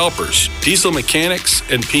 driver helpers, diesel mechanics,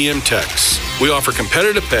 and PM techs. We offer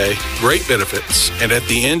competitive pay, great benefits, and at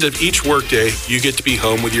the end of each workday, you get to be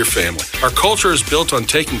home with your family. Our culture is built on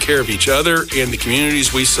taking care of each other and the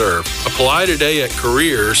communities we serve. Apply today at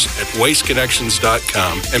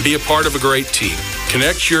careers@wasteconnections.com and be a part of a great team.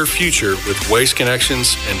 Connect your future with Waste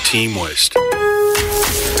Connections and Team Waste.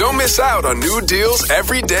 Don't miss out on new deals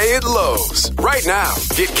every day at Lowe's. Right now,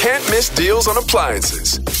 get can't-miss deals on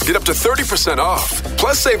appliances. Get up to 30% off.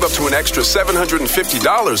 Plus, save up to an extra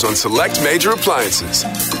 $750 on select major appliances.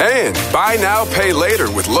 And buy now, pay later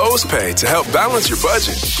with Lowe's Pay to help balance your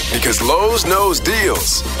budget. Because Lowe's knows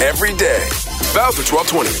deals every day. Valid through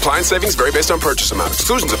 12/20. Appliance savings vary based on purchase amount.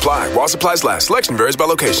 Exclusions apply. While supplies last. Selection varies by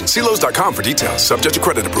location. See Lowe's.com for details. Subject to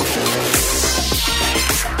credit approval.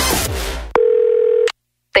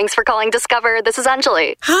 Thanks for calling Discover. This is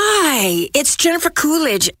Anjali. Hi, it's Jennifer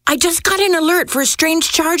Coolidge. I just got an alert for a strange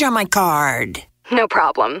charge on my card. No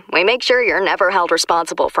problem. We make sure you're never held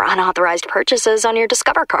responsible for unauthorized purchases on your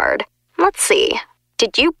Discover card. Let's see.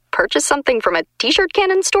 Did you purchase something from a t-shirt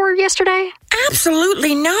cannon store yesterday?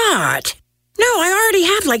 Absolutely not. No, I already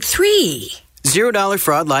have like 3. $0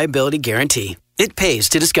 fraud liability guarantee. It pays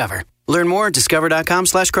to Discover. Learn more at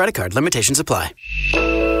discover.com/credit card. Limitations apply.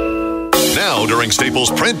 Now, during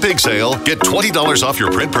Staples Print Big Sale, get $20 off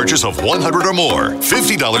your print purchase of $100 or more,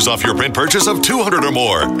 $50 off your print purchase of $200 or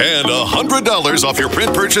more, and $100 off your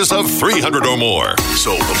print purchase of $300 or more.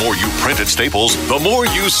 So the more you print at Staples, the more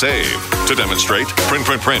you save. To demonstrate, print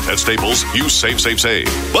at Staples, you save.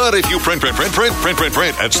 But if you print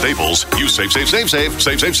at Staples, you save.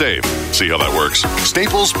 See how that works?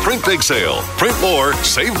 Staples Print Big Sale. Print more,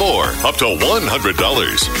 save more. Up to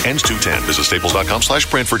 $100. Ends 2/10. Visit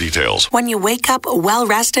staples.com/print for details. When you wake up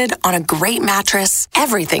well-rested on a great mattress,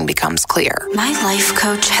 everything becoms clear. My life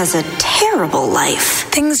coach has a terrible life.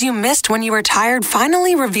 Things you missed when you were tired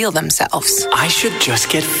finally reveal themselves. I should just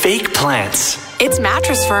get fake plants. It's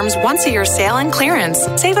Mattress Firm's once-a-year sale and clearance.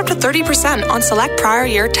 Save up to 30% on select prior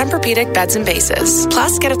year Tempur-Pedic beds and bases.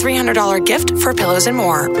 Plus, get a $300 gift for pillows and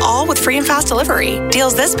more. All with free and fast delivery.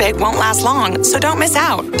 Deals this big won't last long, so don't miss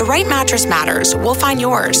out. The right mattress matters. We'll find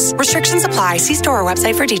yours. Restrictions apply. See store or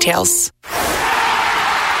website for details.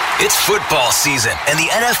 It's football season, and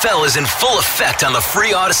the NFL is in full effect on the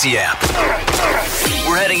free Odyssey app.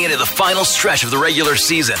 We're heading into the final stretch of the regular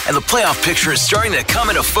season, and the playoff picture is starting to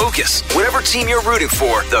come into focus. Whatever team you're rooting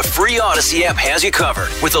for, the free Odyssey app has you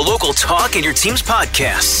covered with the local talk and your team's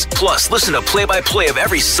podcasts. Plus, listen to play-by-play of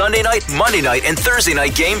every Sunday night, Monday night, and Thursday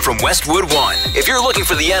night game from Westwood One. If you're looking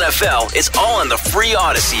for the NFL, it's all on the free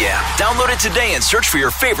Odyssey app. Download it today and search for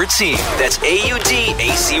your favorite team. That's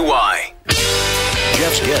AUDACY.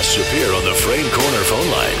 Geoff's guests appear on the Frame Corner phone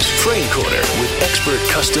lines. Frame Corner with expert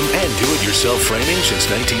custom and do-it-yourself framing since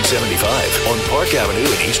 1975 on Park Avenue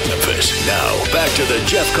in East Memphis. Now, back to the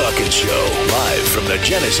Geoff Calkins Show, live from the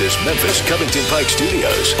Genesis Memphis Covington Pike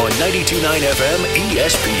Studios on 92.9 FM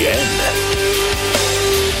ESPN.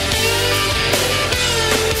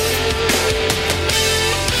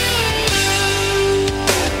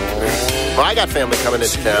 Well, I got family coming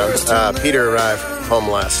into town. Peter arrived home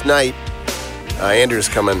last night. Andrew's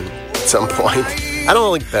coming at some point. I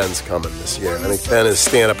don't think Ben's coming this year. I think Ben is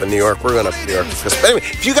staying up in New York. We're going up to New York for Christmas. But anyway,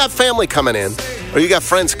 if you got family coming in, or you got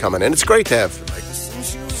friends coming in, it's great to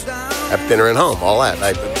have dinner at home, all that.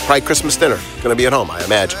 Probably Christmas dinner. Going to be at home, I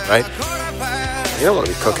imagine, right? You don't want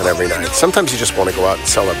to be cooking every night. Sometimes you just want to go out and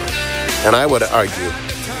celebrate. And I would argue,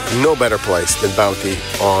 no better place than Bounty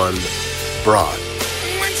on Broad.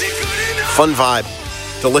 Fun vibe,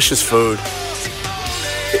 delicious food.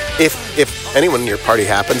 If anyone in your party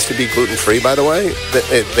happens to be gluten-free, by the way,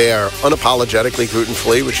 they are unapologetically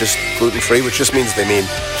gluten-free, which just means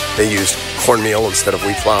they use cornmeal instead of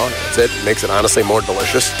wheat flour. That's it. It makes it honestly more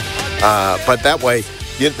delicious. But that way,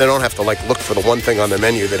 they don't have to look for the one thing on the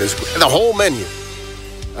menu that is the whole menu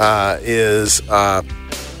is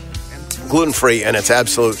gluten-free, and it's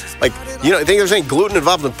absolute. Think there's any gluten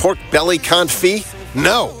involved in pork belly confit?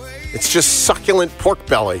 No, it's just succulent pork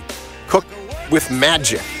belly cooked with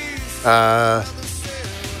magic. Their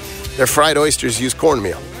fried oysters use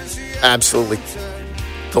cornmeal. Absolutely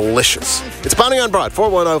delicious. It's Bounty on Broad,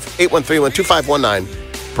 410-813-2519,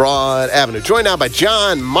 Broad Avenue. Joined now by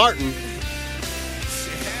John Martin.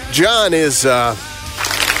 John is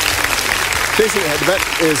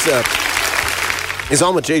He's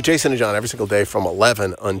on with Jason and John every single day from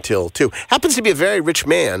 11 until 2. Happens to be a very rich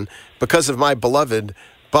man because of my beloved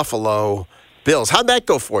Buffalo Bills. How'd that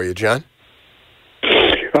go for you, John?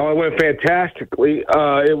 Oh, it went fantastically.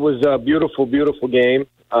 It was a beautiful, beautiful game.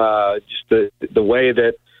 Just the way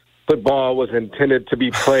that football was intended to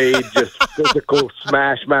be played, just physical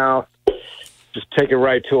smash mouth. Just take it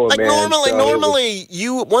right to him, like man. Normally,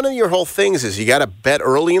 one of your whole things is you got to bet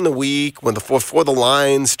early in the week when before the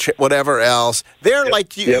lines, whatever else.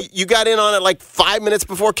 You got in on it like 5 minutes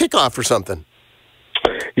before kickoff or something.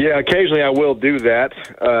 Yeah, occasionally I will do that.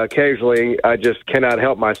 Occasionally I just cannot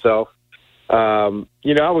help myself. I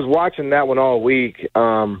was watching that one all week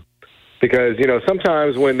because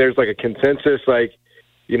sometimes when there's like a consensus,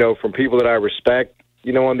 from people that I respect.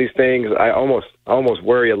 On these things, I almost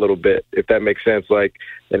worry a little bit, if that makes sense.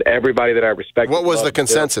 And everybody that I respect. What was the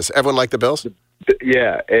consensus? Everyone liked the Bills?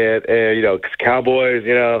 Yeah, and Cowboys,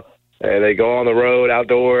 and they go on the road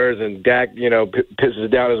outdoors, and Dak, pisses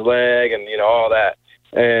down his leg, and all that.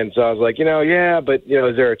 And so I was like, yeah, but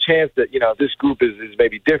is there a chance that this group is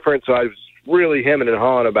maybe different? So I was really hemming and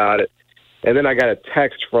hawing about it. And then I got a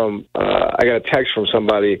text from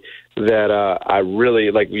somebody that I really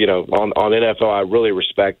on NFL I really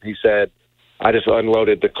respect. He said, I just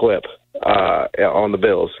unloaded the clip on the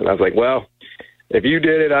Bills. And I was like, well, if you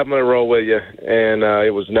did it, I'm going to roll with you. And it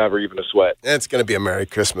was never even a sweat. It's going to be a Merry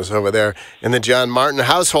Christmas over there in the John Martin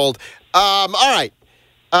household. All right.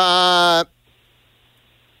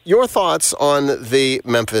 Your thoughts on the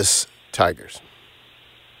Memphis Tigers?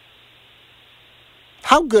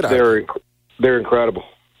 How good are they? They're incredible.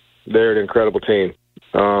 They're an incredible team.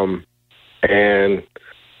 And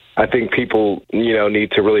I think people,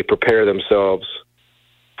 need to really prepare themselves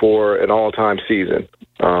for an all-time season.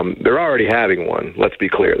 They're already having one. Let's be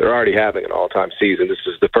clear. They're already having an all-time season. This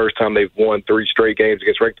is the first time they've won 3 straight games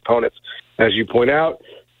against ranked opponents, as you point out,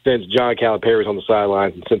 since John Calipari was on the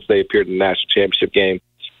sidelines and since they appeared in the national championship game,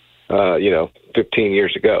 15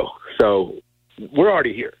 years ago. So we're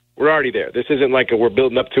already here. We're already there. This isn't like we're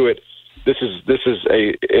building up to it. This is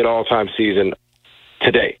an all-time season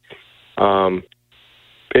today.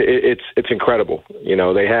 It's incredible.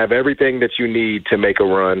 They have everything that you need to make a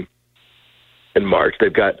run in March.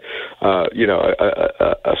 They've got a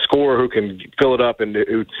scorer who can fill it up and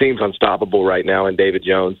who seems unstoppable right now in David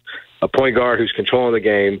Jones, a point guard who's controlling the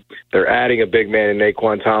game. They're adding a big man in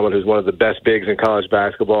Naquan Tomlin, who's one of the best bigs in college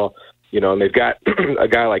basketball. And they've got a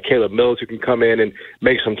guy like Caleb Mills who can come in and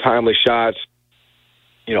make some timely shots.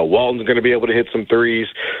 Walton's going to be able to hit some threes.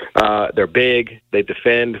 They're big. They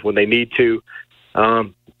defend when they need to.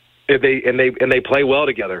 They play well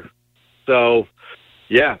together. So,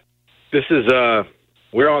 yeah, this is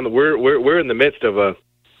we're in the midst of a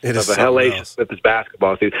hellacious Memphis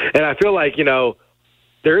basketball season, and I feel like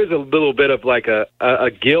there is a little bit of like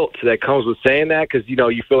a guilt that comes with saying that because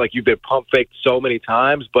you feel like you've been pump faked so many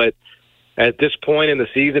times, but at this point in the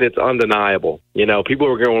season, it's undeniable. People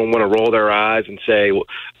are going to want to roll their eyes and say, well,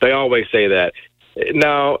 they always say that.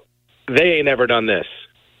 No, they ain't never done this.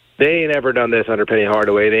 They ain't never done this under Penny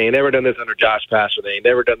Hardaway. They ain't never done this under Josh Passer. They ain't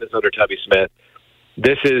never done this under Tubby Smith.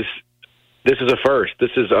 This is a first.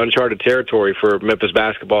 This is uncharted territory for Memphis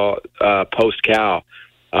basketball post-Cal.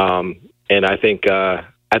 And I think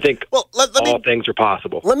all things are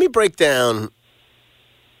possible. Let me break down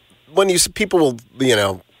when people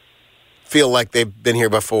will, feel like they've been here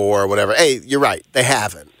before or whatever. Hey, you're right. They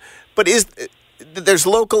haven't. But there's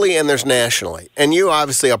locally and there's nationally. And you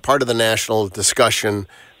obviously are part of the national discussion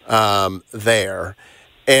there.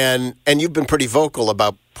 And you've been pretty vocal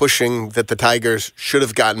about pushing that the Tigers should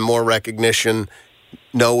have gotten more recognition.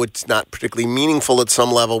 No, it's not particularly meaningful at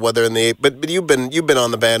some level, whether in the but you've been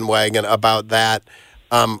on the bandwagon about that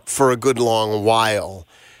for a good long while.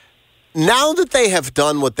 Now that they have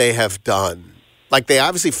done what they have done, like they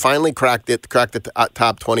obviously finally cracked the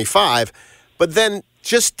top 25, but then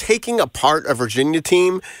just taking apart a Virginia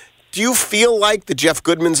team, do you feel like the Jeff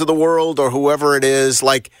Goodmans of the world or whoever it is,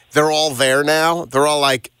 like they're all there now? They're all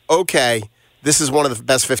like, okay, this is one of the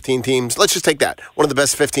best 15 teams. Let's just take that. One of the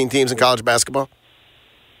best 15 teams in college basketball?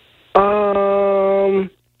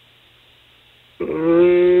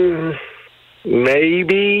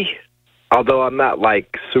 Maybe, although I'm not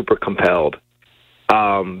like super compelled.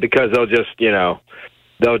 Because they'll just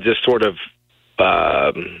sort of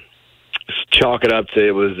chalk it up to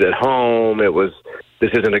it was at home.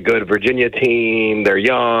 This isn't a good Virginia team. They're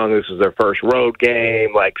young. This is their first road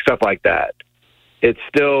game, like stuff like that. It's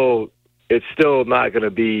still not going to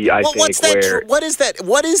be. What is that?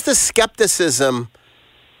 What is the skepticism?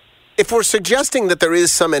 If we're suggesting that there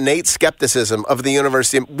is some innate skepticism of the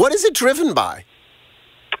university, what is it driven by?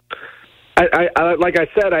 I like I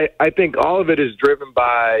said, I think all of it is driven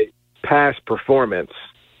by past performance.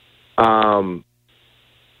 And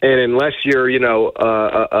unless you're,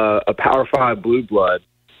 a Power 5 blue blood,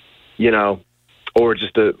 or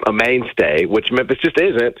just a mainstay, which Memphis just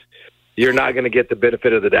isn't, you're not going to get the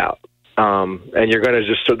benefit of the doubt. And you're going to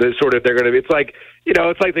just they're going to be, it's like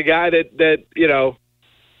the guy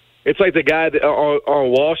it's like the guy that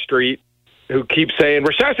on Wall Street who keeps saying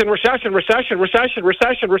recession.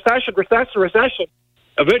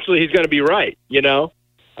 Eventually he's going to be right, but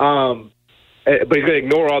he's going to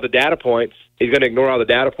ignore all the data points. And he's just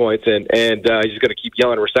going to keep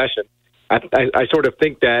yelling recession. I sort of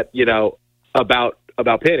think that, about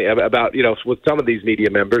Penny, about with some of these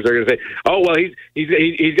media members, they're going to say, "Oh well, he's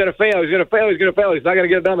going to fail. He's going to fail. He's going to fail. He's not going to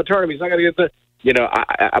get it done the tournament. He's not going to get the."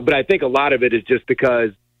 But I think a lot of it is just because,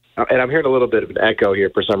 and I'm hearing a little bit of an echo here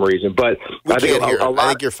for some reason. But I think I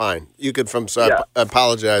think you're fine. You could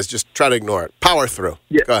apologize. Just try to ignore it. Power through.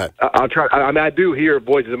 Yeah. Go ahead. I'll try. I do hear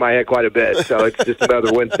voices in my head quite a bit, so it's just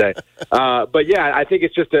another Wednesday. But yeah, I think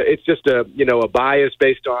it's just a bias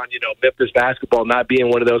based on Memphis basketball not being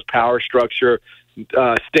one of those power structure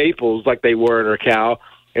staples like they were in Raquel,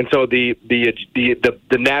 and so the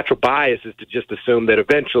natural bias is to just assume that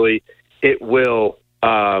eventually it will,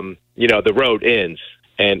 the road ends,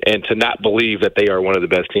 and to not believe that they are one of the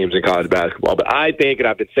best teams in college basketball. But I think, and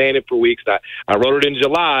I've been saying it for weeks, I wrote it in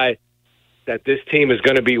July, that this team is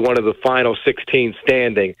going to be one of the final 16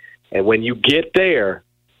 standing, and when you get there,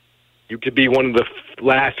 you could be one of the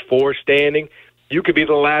last 4 standing. You could be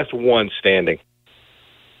the last 1 standing.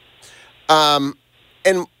 And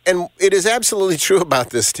it is absolutely true about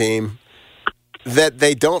this team that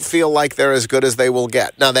they don't feel like they're as good as they will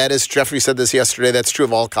get. Now, that is, Jeffrey said this yesterday, that's true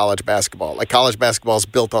of all college basketball. Like, college basketball is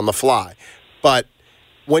built on the fly. But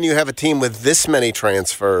when you have a team with this many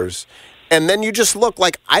transfers, and then you just look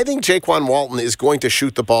like, I think Jaquan Walton is going to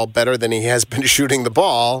shoot the ball better than he has been shooting the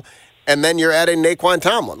ball, and then you're adding Naquan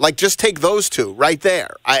Tomlin. Like, just take those two right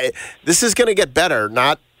there. This is going to get better.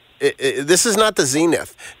 This is not the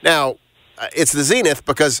zenith. Now, it's the zenith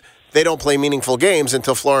because they don't play meaningful games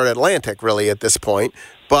until Florida Atlantic, really, at this point.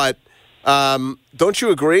 But don't you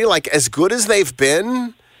agree? Like, as good as they've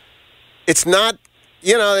been, it's not,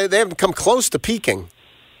 they haven't come close to peaking.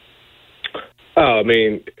 Oh, I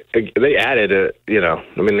mean, they added,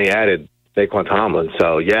 they added Naquan Tomlin.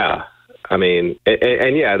 So, yeah. I mean,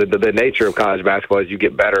 the nature of college basketball is you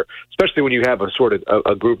get better, especially when you have a sort of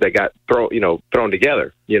a group that got thrown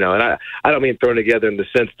together, and I don't mean thrown together in the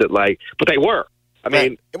sense that but they were. I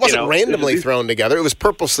mean, it wasn't randomly thrown together; it was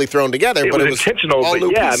purposely thrown together. But it was intentional. But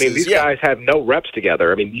yeah, pieces. I mean, these guys have no reps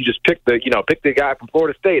together. I mean, you just pick the guy from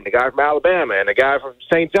Florida State, and the guy from Alabama, and the guy from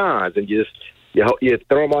St. John's, and you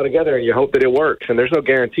throw them all together, and you hope that it works. And there's no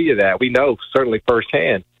guarantee of that. We know certainly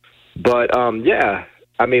firsthand. But I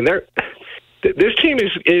mean, this team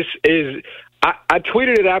is. I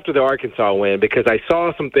tweeted it after the Arkansas win because I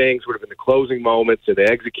saw some things sort of in the closing moments and the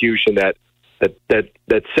execution that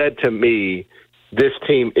said to me, this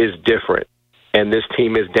team is different and this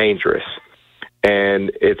team is dangerous,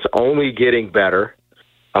 and it's only getting better.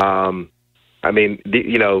 I mean,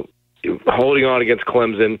 holding on against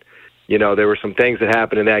Clemson, there were some things that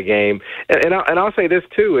happened in that game, and I'll say this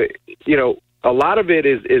too. A lot of it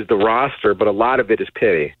is the roster, but a lot of it is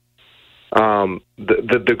pity.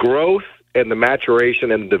 The growth and the maturation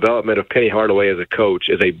and the development of Penny Hardaway as a coach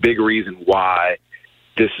is a big reason why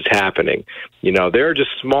this is happening. There are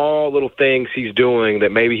just small little things he's doing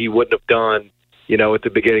that maybe he wouldn't have done, at the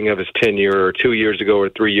beginning of his tenure or 2 years ago or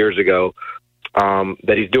 3 years ago,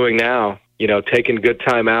 that he's doing now, taking good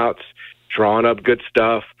timeouts, drawing up good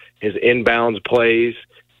stuff, his inbounds plays,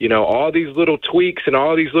 all these little tweaks and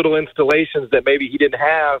all these little installations that maybe he didn't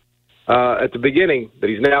have at the beginning that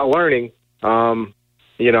he's now learning.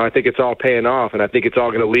 I think it's all paying off, and I think it's all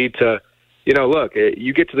going to lead to, look,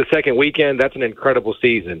 you get to the second weekend, that's an incredible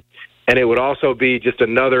season. And it would also be just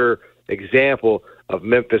another example of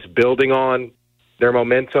Memphis building on their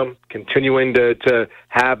momentum, continuing to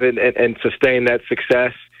have it and sustain that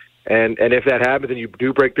success. And if that happens and you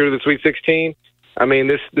do break through the Sweet 16, I mean,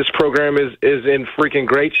 this program is in freaking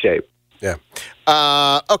great shape. Yeah.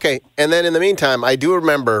 Okay. And then in the meantime, I do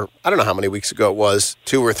remember, I don't know how many weeks ago it was,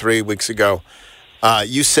 2 or 3 weeks ago,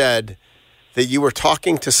 you said that you were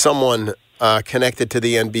talking to someone connected to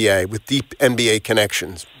the NBA with deep NBA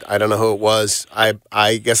connections. I don't know who it was.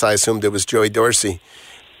 I guess I assumed it was Joey Dorsey.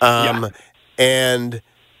 And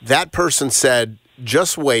that person said,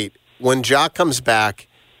 just wait. When Ja comes back,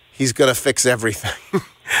 he's going to fix everything.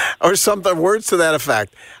 Or something, words to that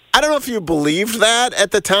effect. I don't know if you believed that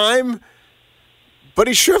at the time, but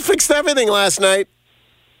he sure fixed everything last night.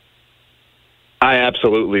 I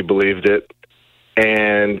absolutely believed it,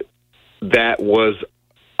 and that was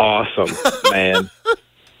awesome, man.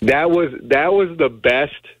 That was the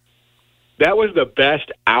best. That was the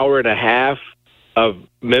best hour and a half of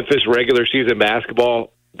Memphis regular season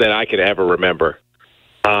basketball that I could ever remember.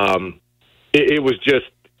 It was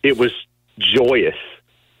joyous.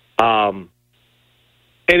 And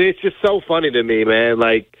it's just so funny to me, man.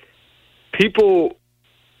 Like, people,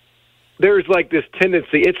 there's like this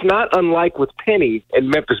tendency. It's not unlike with Penny and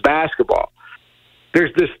Memphis basketball.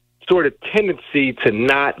 There's this sort of tendency to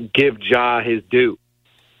not give Ja his due,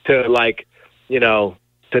 to to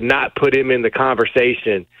not put him in the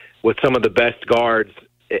conversation with some of the best guards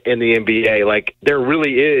in the NBA. Like, there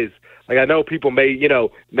really is. Like, I know people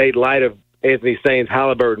made light of Anthony Sain's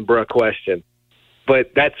Halliburton bruh question,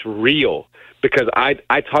 but that's real, because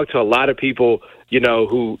I talk to a lot of people,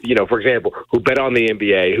 who, for example, who bet on the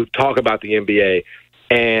NBA, who talk about the NBA,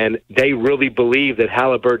 and they really believe that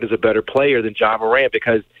Halliburton is a better player than Ja Morant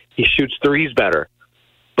because he shoots threes better,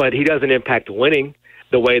 but he doesn't impact winning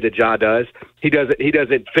the way that Ja does. He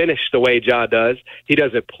doesn't finish the way Ja does. He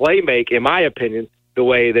doesn't play make, in my opinion, the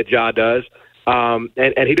way that Ja does.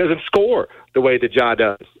 And he doesn't score the way that Ja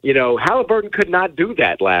does. Halliburton could not do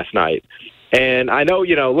that last night. And I know,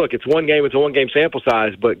 look, it's a one-game sample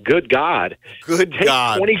size, but good God. Good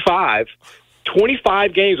God.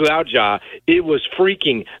 25 games without Ja. It was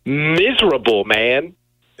freaking miserable, man.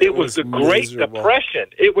 It was the Great Depression.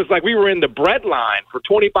 It was like we were in the breadline for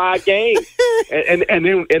 25 games. and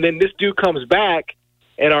then this dude comes back,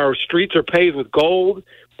 and our streets are paved with gold,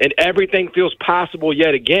 and everything feels possible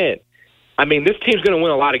yet again. I mean, this team's going to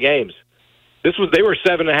win a lot of games. They were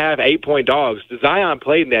 7.5, 8-point dogs. Zion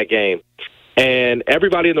played in that game, and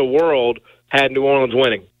everybody in the world had New Orleans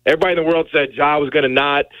winning. Everybody in the world said Ja was going to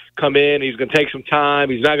not come in. He's going to take some time.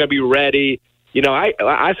 He's not going to be ready.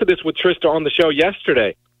 I said this with Trista on the show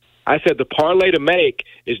yesterday. I said the parlay to make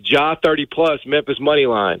is Ja 30-plus Memphis money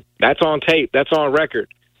line. That's on tape. That's on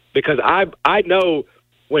record. Because I know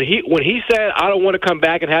when he said, I don't want to come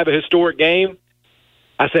back and have a historic game,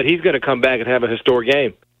 I said he's going to come back and have a historic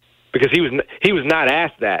game, because he was not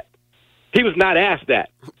asked that. He was not asked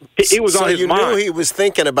that. It was on his mind. So you knew he was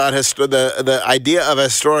thinking about the idea of a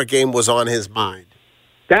historic game was on his mind.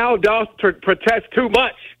 Thou dost protest too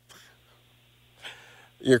much.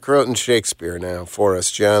 You're quoting Shakespeare now for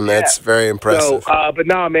us, John. That's very impressive. So, but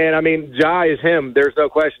no, man, I mean, Ja is him. There's no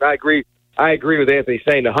question. I agree with Anthony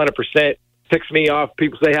saying 100%. Ticks me off.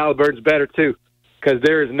 People say Halliburton's better, too, because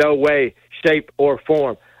there is no way, shape, or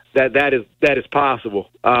form that is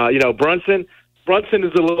possible. Brunson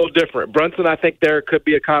is a little different. Brunson, I think there could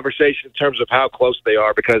be a conversation in terms of how close they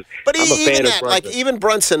are, because I'm a fan of Brunson. Like, even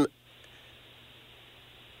Brunson,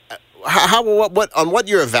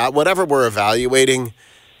 whatever we're evaluating,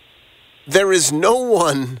 there is no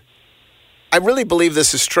one. I really believe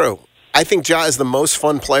this is true. I think Ja is the most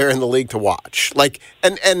fun player in the league to watch. Like,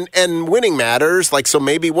 and winning matters. Like, so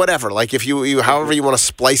maybe whatever. Like, if you however you want to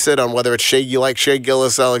splice it on whether it's you like Shea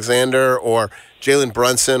Gilgeous-Alexander or Jalen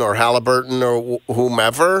Brunson or Halliburton or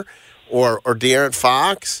whomever or De'Aaron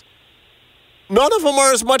Fox. None of them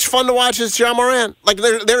are as much fun to watch as Ja Morant. Like,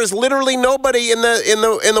 there is literally nobody in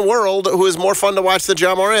the world who is more fun to watch than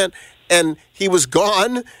Ja Morant. And he was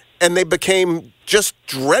gone, and they became just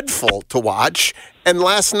dreadful to watch. And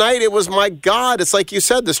last night, it was, my God, it's like you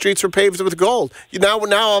said, the streets were paved with gold. Now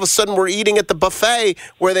all of a sudden, we're eating at the buffet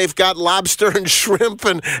where they've got lobster and shrimp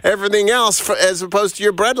and everything else, as opposed to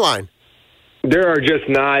your breadline. There are just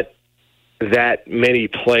not that many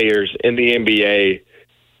players in the NBA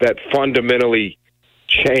that fundamentally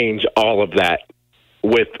change all of that.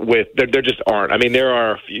 There just aren't. I mean, there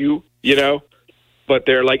are a few, but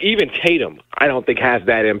they're like, even Tatum, I don't think has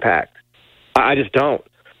that impact. I just don't.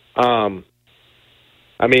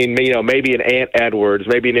 I mean, maybe an Ant Edwards,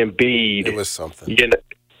 maybe an Embiid. It was something. But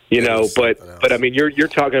I mean, you're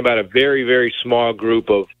talking about a very, very small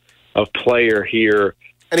group of player here.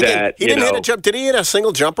 And again, he didn't hit a jump. Did he hit a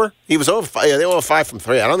single jumper? He was over 5. They were over 5 from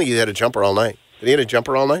 3. I don't think he hit a jumper all night. Did he hit a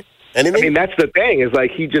jumper all night? Anything? I mean, that's the thing. Is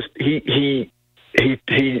like he is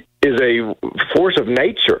a force of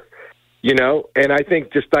nature, And I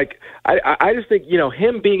think just like I just think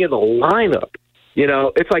him being in the lineup,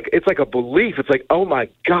 it's like a belief. It's like, oh my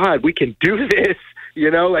God, we can do this.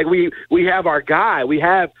 Like we have our guy. We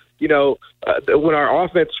have when our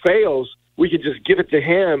offense fails, we can just give it to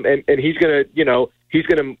him, and he's gonna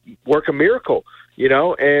work a miracle. You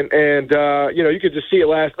could just see it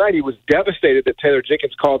last night. He was devastated that Taylor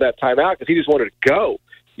Jenkins called that timeout because he just wanted to go.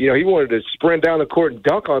 He wanted to sprint down the court and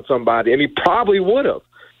dunk on somebody, and he probably would have.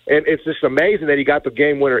 And it's just amazing that he got the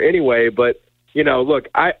game winner anyway. But, look,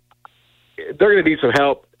 they're going to need some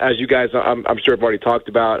help, as you guys, I'm sure, have already talked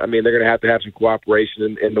about. I mean, they're going to have some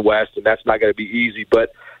cooperation in the West, and that's not going to be easy.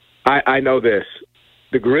 But I know this.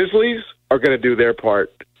 The Grizzlies are going to do their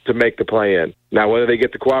part to make the play-in. Now, whether they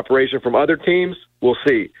get the cooperation from other teams, we'll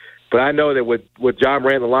see. But I know that with Ja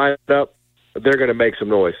Morant in the lineup, they're going to make some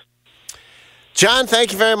noise. John,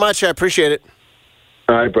 thank you very much. I appreciate it.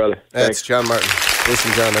 All right, brother. That's Thanks. John Martin.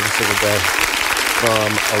 Listen, John, every single day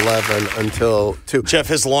from 11 until 2. Geoff,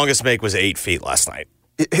 his longest make was 8 feet last night.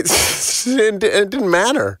 It didn't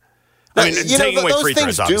matter. I mean, taking away free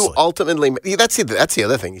throws, obviously. Do ultimately. That's the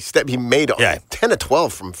other thing. He made 10 of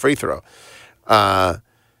 12 from free throw. By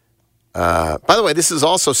the way, this is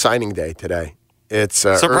also signing day today. It's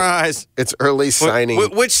surprise. It's early signing.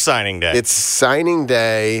 Which signing day? It's signing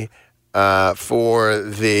day for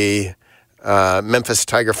the Memphis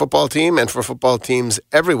Tiger football team and for football teams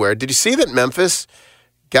everywhere. Did you see that Memphis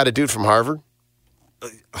got a dude from Harvard?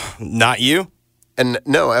 Not you? And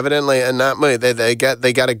no, evidently, and not me. They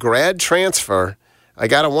got a grad transfer. I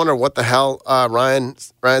gotta wonder what the hell Ryan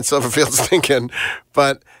Silverfield's thinking,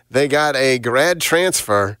 but they got a grad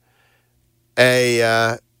transfer,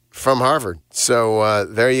 from Harvard. So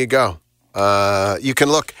there you go. You can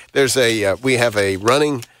look. We have a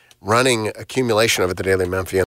running accumulation of it. The Daily Memphian.